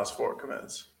already lost 4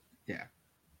 commits. Yeah.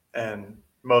 And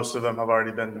most of them have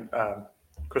already been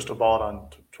crystal balled on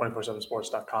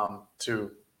 247sports.com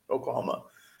to Oklahoma,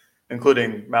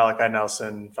 including Malachi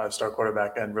Nelson, 5-star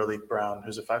quarterback, and Raleek Brown,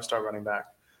 who's a 5-star running back.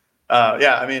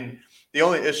 I mean, the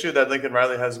only issue that Lincoln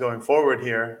Riley has going forward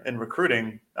here in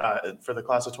recruiting for the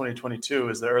class of 2022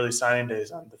 is the early signing days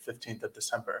on the 15th of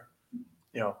December.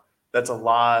 That's a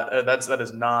lot. That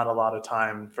is not a lot of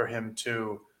time for him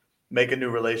to make a new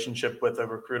relationship with a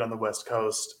recruit on the West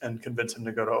Coast and convince him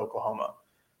to go to Oklahoma.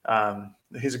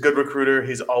 He's a good recruiter.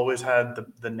 He's always had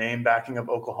the name backing of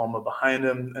Oklahoma behind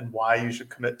him and why you should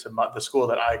commit to the school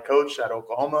that I coach at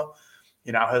Oklahoma.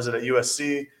 He now has it at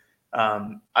USC.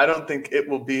 I don't think it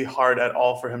will be hard at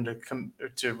all for him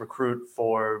to recruit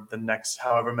for the next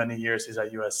however many years he's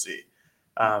at USC.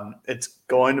 It's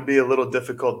going to be a little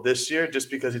difficult this year just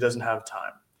because he doesn't have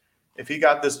time. If he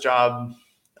got this job,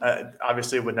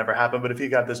 obviously it would never happen, but if he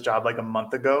got this job like a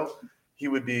month ago, he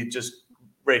would be just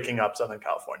raking up Southern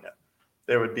California.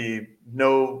 There would be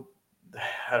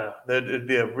it'd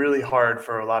be really hard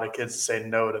for a lot of kids to say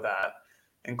no to that,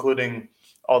 including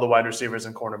all the wide receivers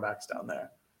and cornerbacks down there.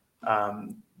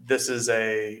 This is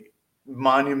a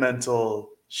monumental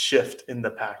shift in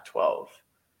the Pac-12.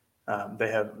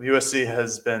 USC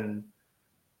has been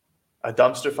a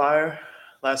dumpster fire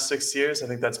last 6 years. I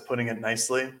think that's putting it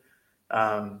nicely.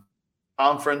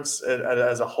 Conference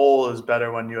as a whole is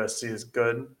better when USC is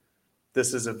good.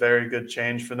 This is a very good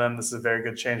change for them. This is a very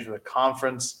good change for the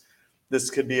conference. This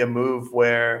could be a move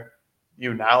where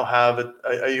you now have a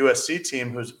USC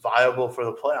team who's viable for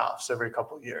the playoffs every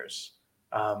couple of years,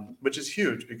 which is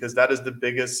huge because that is the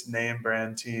biggest name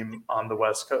brand team on the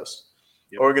West Coast.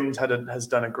 Yep. Oregon has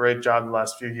done a great job the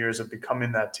last few years of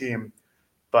becoming that team.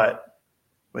 But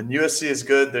when USC is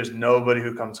good, there's nobody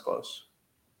who comes close.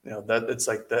 That it's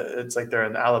like they're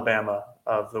in Alabama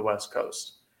of the West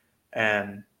Coast.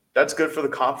 And that's good for the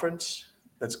conference.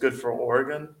 That's good for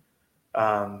Oregon.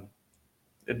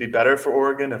 It'd be better for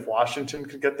Oregon if Washington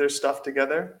could get their stuff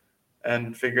together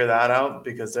and figure that out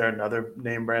because they're another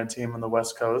name brand team on the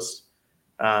West Coast.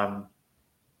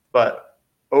 But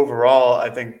overall, I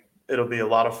think it'll be a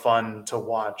lot of fun to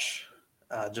watch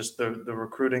just the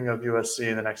recruiting of USC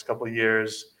in the next couple of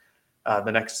years, the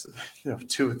next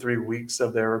 2 or 3 weeks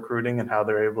of their recruiting and how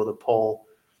they're able to pull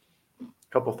a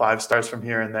couple 5 stars from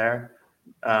here and there.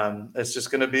 It's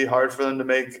just going to be hard for them to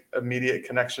make immediate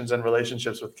connections and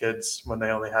relationships with kids when they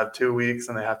only have 2 weeks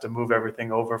and they have to move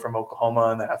everything over from Oklahoma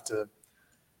and they have to,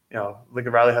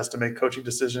 Lincoln Riley has to make coaching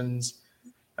decisions.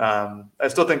 I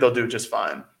still think they'll do just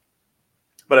fine.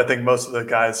 But I think most of the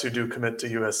guys who do commit to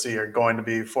USC are going to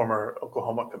be former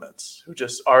Oklahoma commits who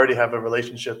just already have a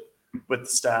relationship with the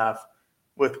staff,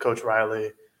 with Coach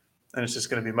Riley, and it's just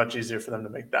going to be much easier for them to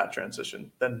make that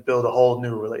transition than build a whole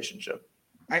new relationship.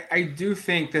 I do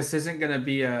think this isn't going to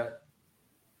be a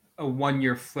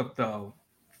 1-year flip, though,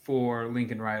 for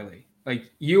Lincoln Riley.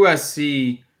 Like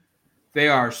USC, they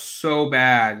are so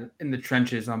bad in the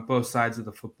trenches on both sides of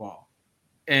the football.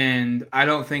 And I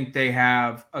don't think they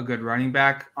have a good running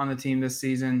back on the team this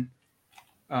season.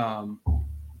 I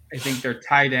think their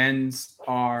tight ends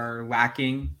are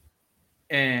lacking,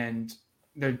 and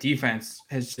their defense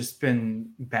has just been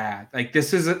bad. Like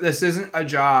this isn't a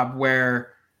job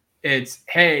where it's,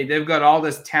 hey, they've got all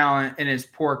this talent and it's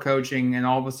poor coaching, and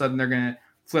all of a sudden they're going to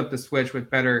flip the switch with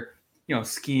better,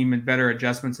 scheme and better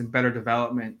adjustments and better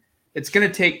development. It's going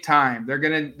to take time.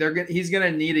 He's going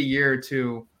to need a year or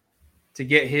two to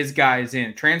get his guys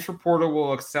in. Transfer portal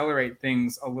will accelerate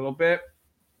things a little bit,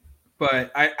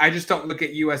 but I just don't look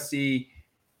at USC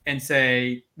and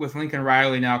say, with Lincoln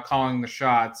Riley now calling the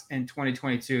shots in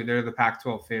 2022, they're the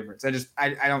Pac-12 favorites.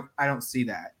 I don't see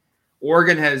that.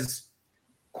 Oregon has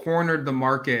cornered the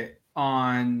market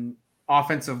on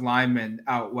offensive linemen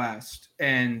out west,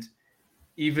 and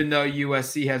even though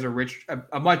USC has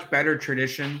a much better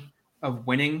tradition of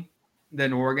winning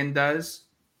than Oregon does,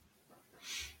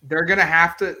 they're gonna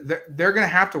have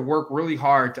to work really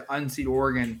hard to unseat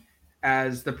Oregon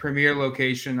as the premier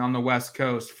location on the West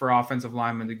Coast for offensive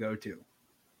linemen to go to.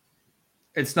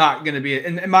 It's not going to be,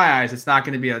 in my eyes, it's not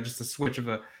going to be just a switch of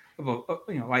a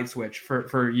light switch for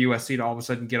USC to all of a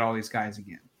sudden get all these guys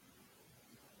again.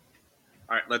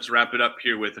 All right, let's wrap it up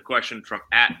here with a question from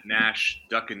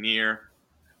 @NashDuccaneer.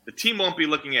 The team won't be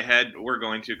looking ahead, but we're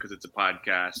going to because it's a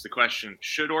podcast. The question,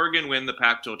 should Oregon win the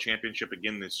Pac-12 championship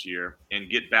again this year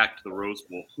and get back to the Rose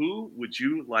Bowl, who would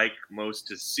you like most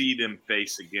to see them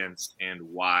face against and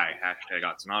why?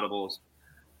 #OddsAndAudibles.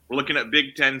 We're looking at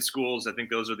Big Ten schools. I think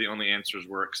those are the only answers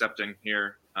we're accepting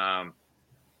here.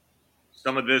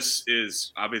 Some of this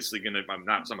is obviously going to –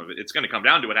 not some of it. It's going to come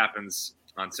down to what happens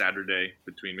on Saturday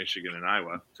between Michigan and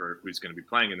Iowa for who's going to be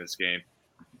playing in this game.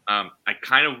 I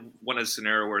kind of want a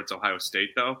scenario where it's Ohio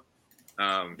State, though.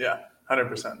 Yeah,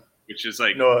 100%. Which is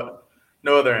like no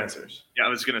other answers. Yeah, I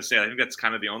was going to say I think that's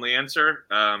kind of the only answer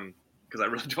because I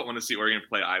really don't want to see Oregon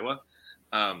play Iowa.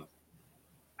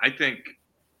 I think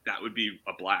that would be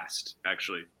a blast,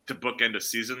 actually, to bookend a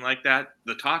season like that.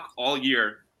 The talk all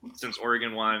year since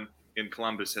Oregon won in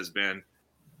Columbus has been,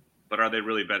 but are they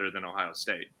really better than Ohio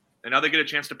State? And now they get a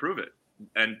chance to prove it,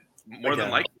 and more than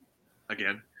likely,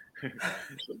 again.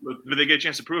 But they get a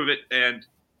chance to prove it, and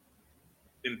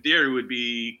in theory would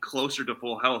be closer to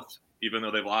full health, even though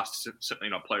they've lost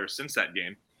players since that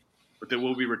game. But they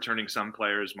will be returning some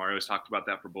players. Mario's talked about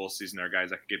that for bowl season. There are guys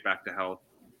that could get back to health.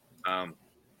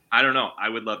 I don't know. I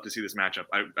would love to see this matchup.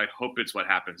 I hope it's what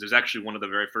happens. There's actually one of the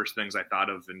very first things I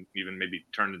thought of, and even maybe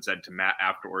turned and said to Matt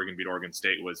after Oregon beat Oregon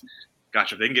State was,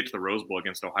 gosh, if they can get to the Rose Bowl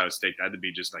against Ohio State, that would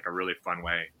be just like a really fun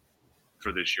way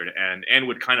for this year to end, and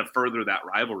would kind of further that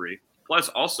rivalry. Plus,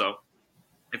 also,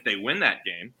 if they win that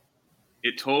game,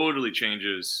 it totally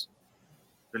changes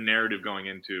the narrative going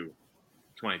into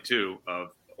 22 of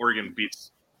Oregon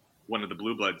beats one of the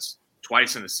Blue Bloods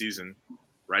twice in the season,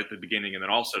 right at the beginning, and then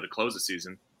also to close the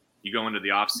season. You go into the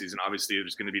offseason, obviously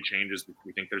there's going to be changes.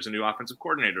 We think there's a new offensive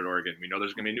coordinator at Oregon. We know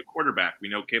there's going to be a new quarterback. We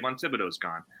know Kayvon Thibodeau's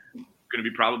gone. Going to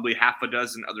be probably half a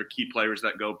dozen other key players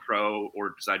that go pro or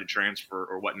decide to transfer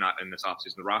or whatnot in this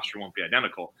offseason. The roster won't be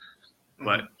identical.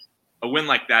 But a win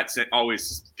like that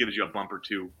always gives you a bump or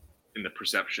two in the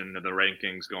perception of the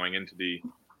rankings going into the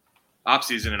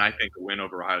offseason. And I think a win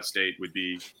over Ohio State would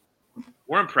be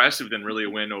more impressive than really a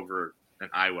win over an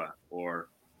Iowa, or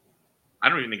I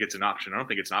don't even think it's an option. I don't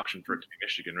think it's an option for it to be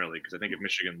Michigan, really, because I think if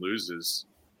Michigan loses,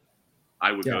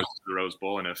 I would go to the Rose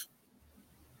Bowl, and if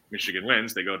Michigan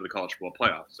wins, they go to the College Football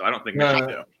Playoff. So I don't think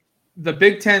the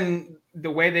Big Ten, the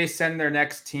way they send their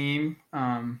next team,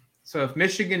 so if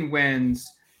Michigan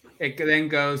wins, it then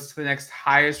goes to the next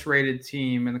highest rated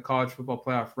team in the College Football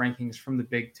Playoff rankings from the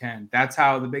Big Ten. That's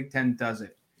how the Big Ten does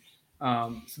it.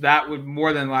 So that would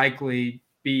more than likely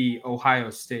be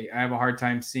Ohio State. I have a hard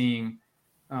time seeing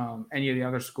any of the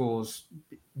other schools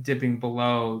dipping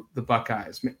below the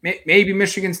Buckeyes. Maybe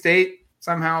Michigan State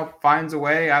somehow finds a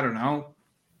way. I don't know.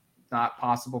 not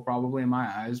possible probably in my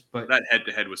eyes. But that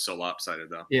head-to-head was so lopsided,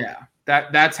 though. Yeah,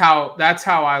 that's how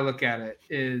I look at it.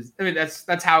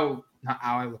 That's how not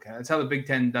how I look at it. That's how the Big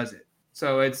Ten does it.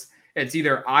 So it's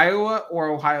either Iowa or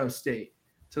Ohio State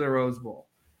to the Rose Bowl.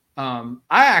 I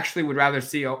actually would rather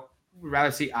see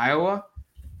Iowa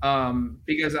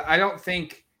because I don't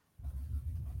think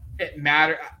it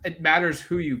matters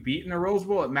who you beat in the Rose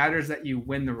Bowl. It matters that you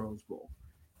win the Rose Bowl.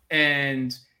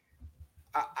 And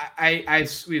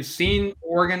we've seen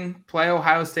Oregon play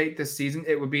Ohio State this season.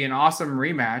 It would be an awesome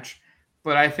rematch,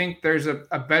 but I think there's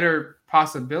a better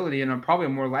possibility and probably a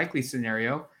more likely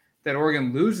scenario that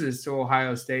Oregon loses to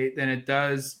Ohio State than it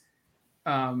does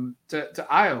to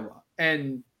Iowa.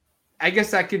 And I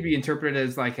guess that could be interpreted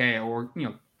as like, hey,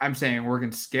 I'm saying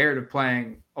Oregon's scared of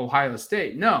playing Ohio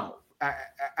State. No,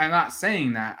 I'm not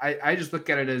saying that. I just look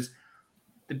at it as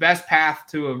the best path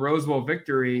to a Rose Bowl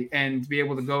victory and to be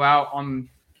able to go out on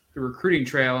the recruiting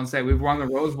trail and say we've won the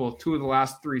Rose Bowl 2 of the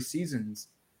last 3 seasons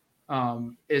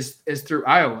is through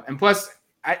Iowa. And plus,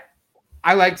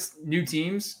 I like new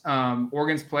teams.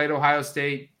 Oregon's played Ohio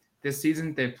State this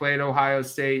season. They played Ohio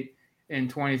State in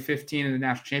 2015 in the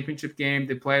national championship game.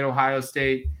 They played Ohio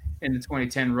State in the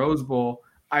 2010 Rose Bowl.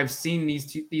 I've seen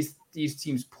these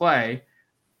teams play.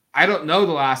 I don't know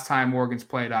the last time Oregon's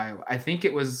played Iowa. I think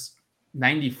it was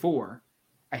 94,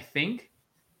 I think.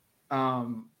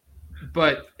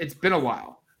 But it's been a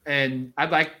while, and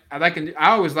I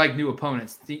always like new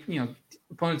opponents.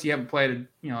 Opponents you haven't played,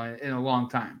 in a long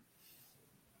time.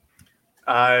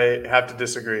 I have to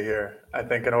disagree here. I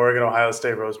think an Oregon-Ohio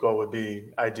State Rose Bowl would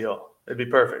be ideal. It'd be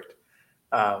perfect.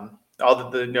 The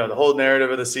whole narrative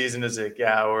of the season is like,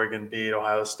 yeah, Oregon beat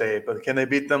Ohio State, but can they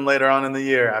beat them later on in the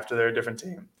year after they're a different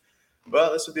team?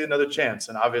 Well, this would be another chance,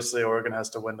 and obviously Oregon has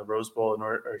to win the Rose Bowl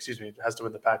has to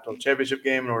win the Pac-12 championship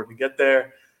game in order to get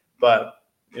there. But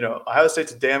Ohio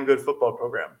State's a damn good football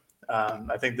program.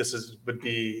 I think this would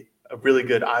be a really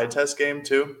good eye test game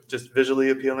too, just visually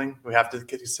appealing. We have to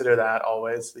consider that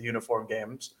always, the uniform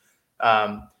games.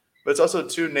 But it's also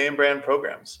 2 name brand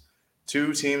programs,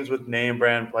 2 teams with name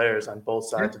brand players on both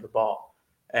sides of the ball.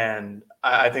 And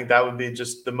I think that would be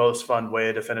just the most fun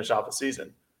way to finish off a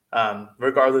season,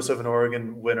 regardless of an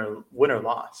Oregon win or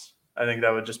loss. I think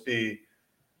that would just be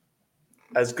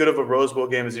as good of a Rose Bowl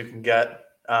game as you can get.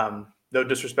 No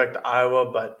disrespect to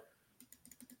Iowa, but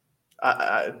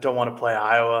I don't want to play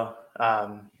Iowa.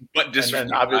 But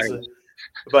disrespect obviously, Iowa.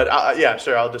 But yeah,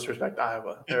 sure, I'll disrespect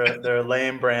Iowa. They're a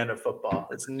lame brand of football.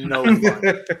 It's no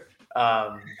fun.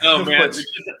 Oh man,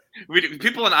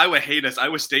 people in Iowa hate us.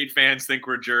 Iowa State fans think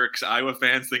we're jerks. Iowa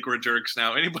fans think we're jerks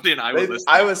now. Anybody in Iowa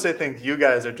Iowa State think you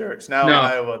guys are jerks. Now in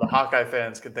Iowa, the Hawkeye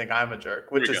fans can think I'm a jerk,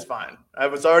 which is fine. I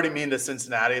was already mean to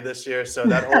Cincinnati this year, so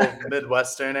that whole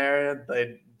Midwestern area,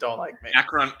 they don't like me.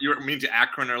 Akron, you were mean to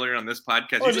Akron earlier on this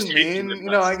podcast. I wasn't mean.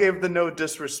 I gave the no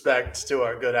disrespect to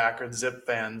our good Akron Zip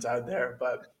fans out there,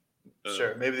 but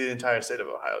sure, maybe the entire state of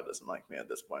Ohio doesn't like me at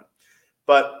this point.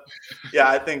 But yeah,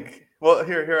 I think. Well,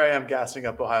 here I am gassing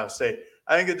up Ohio State.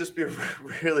 I think it'd just be a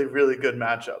really, really good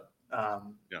matchup.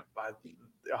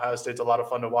 Ohio State's a lot of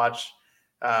fun to watch.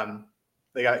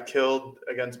 They got killed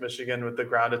against Michigan with the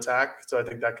ground attack, so I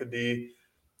think that could be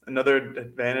another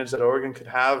advantage that Oregon could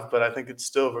have. But I think it's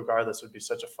still, regardless, would be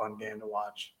such a fun game to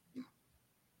watch.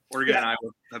 Oregon and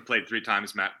Iowa have played 3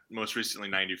 times, Matt. Most recently,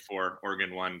 94.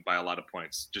 Oregon won by a lot of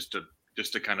points. Just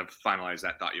to kind of finalize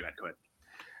that thought you had. Go ahead.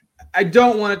 I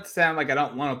don't want it to sound like I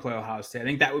don't want to play Ohio State. I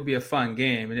think that would be a fun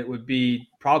game, and it would be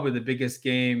probably the biggest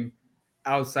game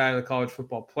outside of the college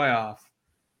football playoff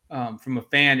from a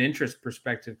fan interest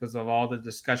perspective because of all the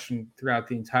discussion throughout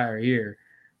the entire year.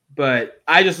 But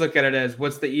I just look at it as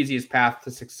what's the easiest path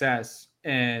to success,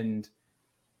 and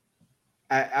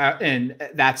and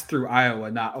that's through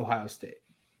Iowa, not Ohio State.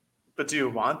 But do you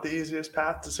want the easiest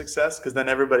path to success? Because then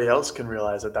everybody else can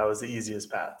realize that was the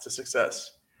easiest path to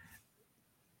success.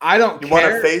 I don't care. You want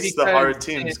to face the hard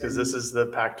teams because this is the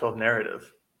Pac-12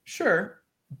 narrative. Sure.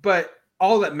 But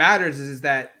all that matters is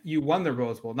that you won the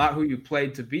Rose Bowl, not who you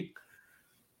played to beat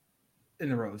in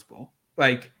the Rose Bowl.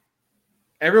 Like,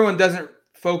 everyone doesn't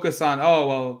focus on,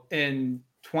 in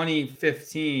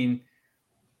 2015,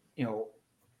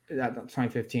 not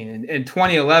 2015. In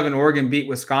 2011, Oregon beat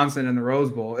Wisconsin in the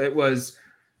Rose Bowl. It was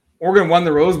Oregon won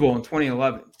the Rose Bowl in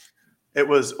 2011. It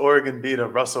was Oregon beat a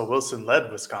Russell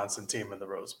Wilson-led Wisconsin team in the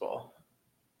Rose Bowl.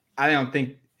 I don't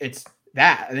think it's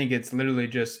that. I think it's literally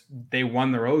just they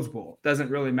won the Rose Bowl. It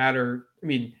doesn't really matter. I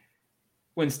mean,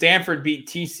 when Stanford beat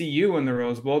TCU in the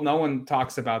Rose Bowl, no one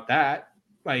talks about that,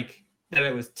 like that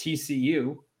it was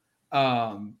TCU.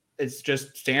 It's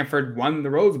just Stanford won the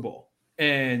Rose Bowl.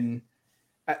 And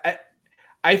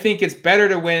I think it's better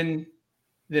to win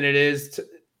than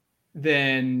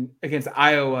against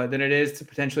Iowa than it is to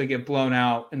potentially get blown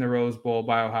out in the Rose Bowl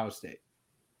by Ohio State.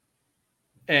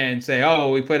 And say,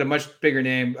 oh, we played a much bigger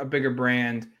name, a bigger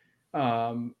brand,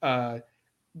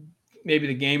 maybe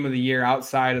the game of the year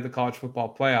outside of the college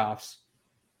football playoffs,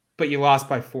 but you lost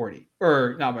by 40,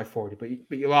 or not by 40,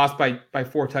 but you lost by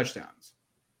 4 touchdowns.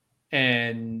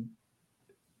 And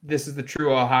this is the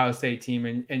true Ohio State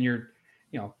team, and you're,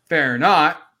 fair or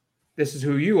not, this is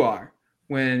who you are.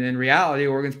 When in reality,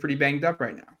 Oregon's pretty banged up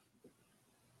right now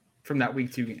from that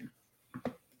week 2 game.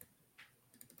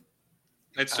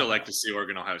 I'd still like to see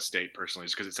Oregon Ohio State personally,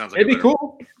 just because it sounds like it'd be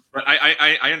cool. But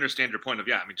I understand your point of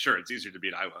sure, it's easier to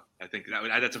beat Iowa. I think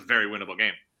that's a very winnable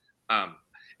game.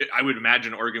 I would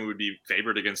imagine Oregon would be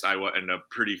favored against Iowa and a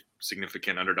pretty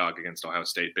significant underdog against Ohio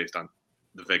State based on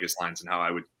the Vegas lines and how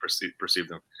I would perceive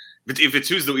them. If it's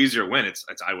who's the easier win, it's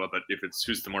Iowa. But if it's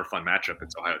who's the more fun matchup,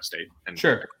 it's Ohio State. And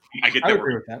sure, I get that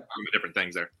we're talking different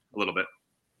things there a little bit.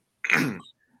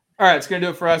 All right, it's going to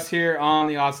do it for us here on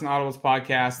the Autzen Audibles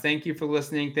podcast. Thank you for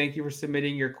listening. Thank you for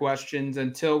submitting your questions.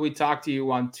 Until we talk to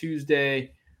you on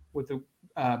Tuesday with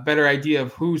a better idea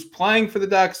of who's playing for the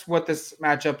Ducks, what this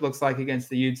matchup looks like against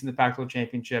the Utes in the Pac-12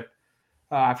 Championship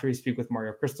after we speak with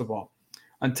Mario Cristobal.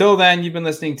 Until then, you've been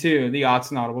listening to the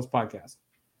Autzen Audibles podcast.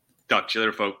 Talk to you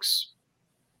later, folks.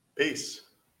 Peace.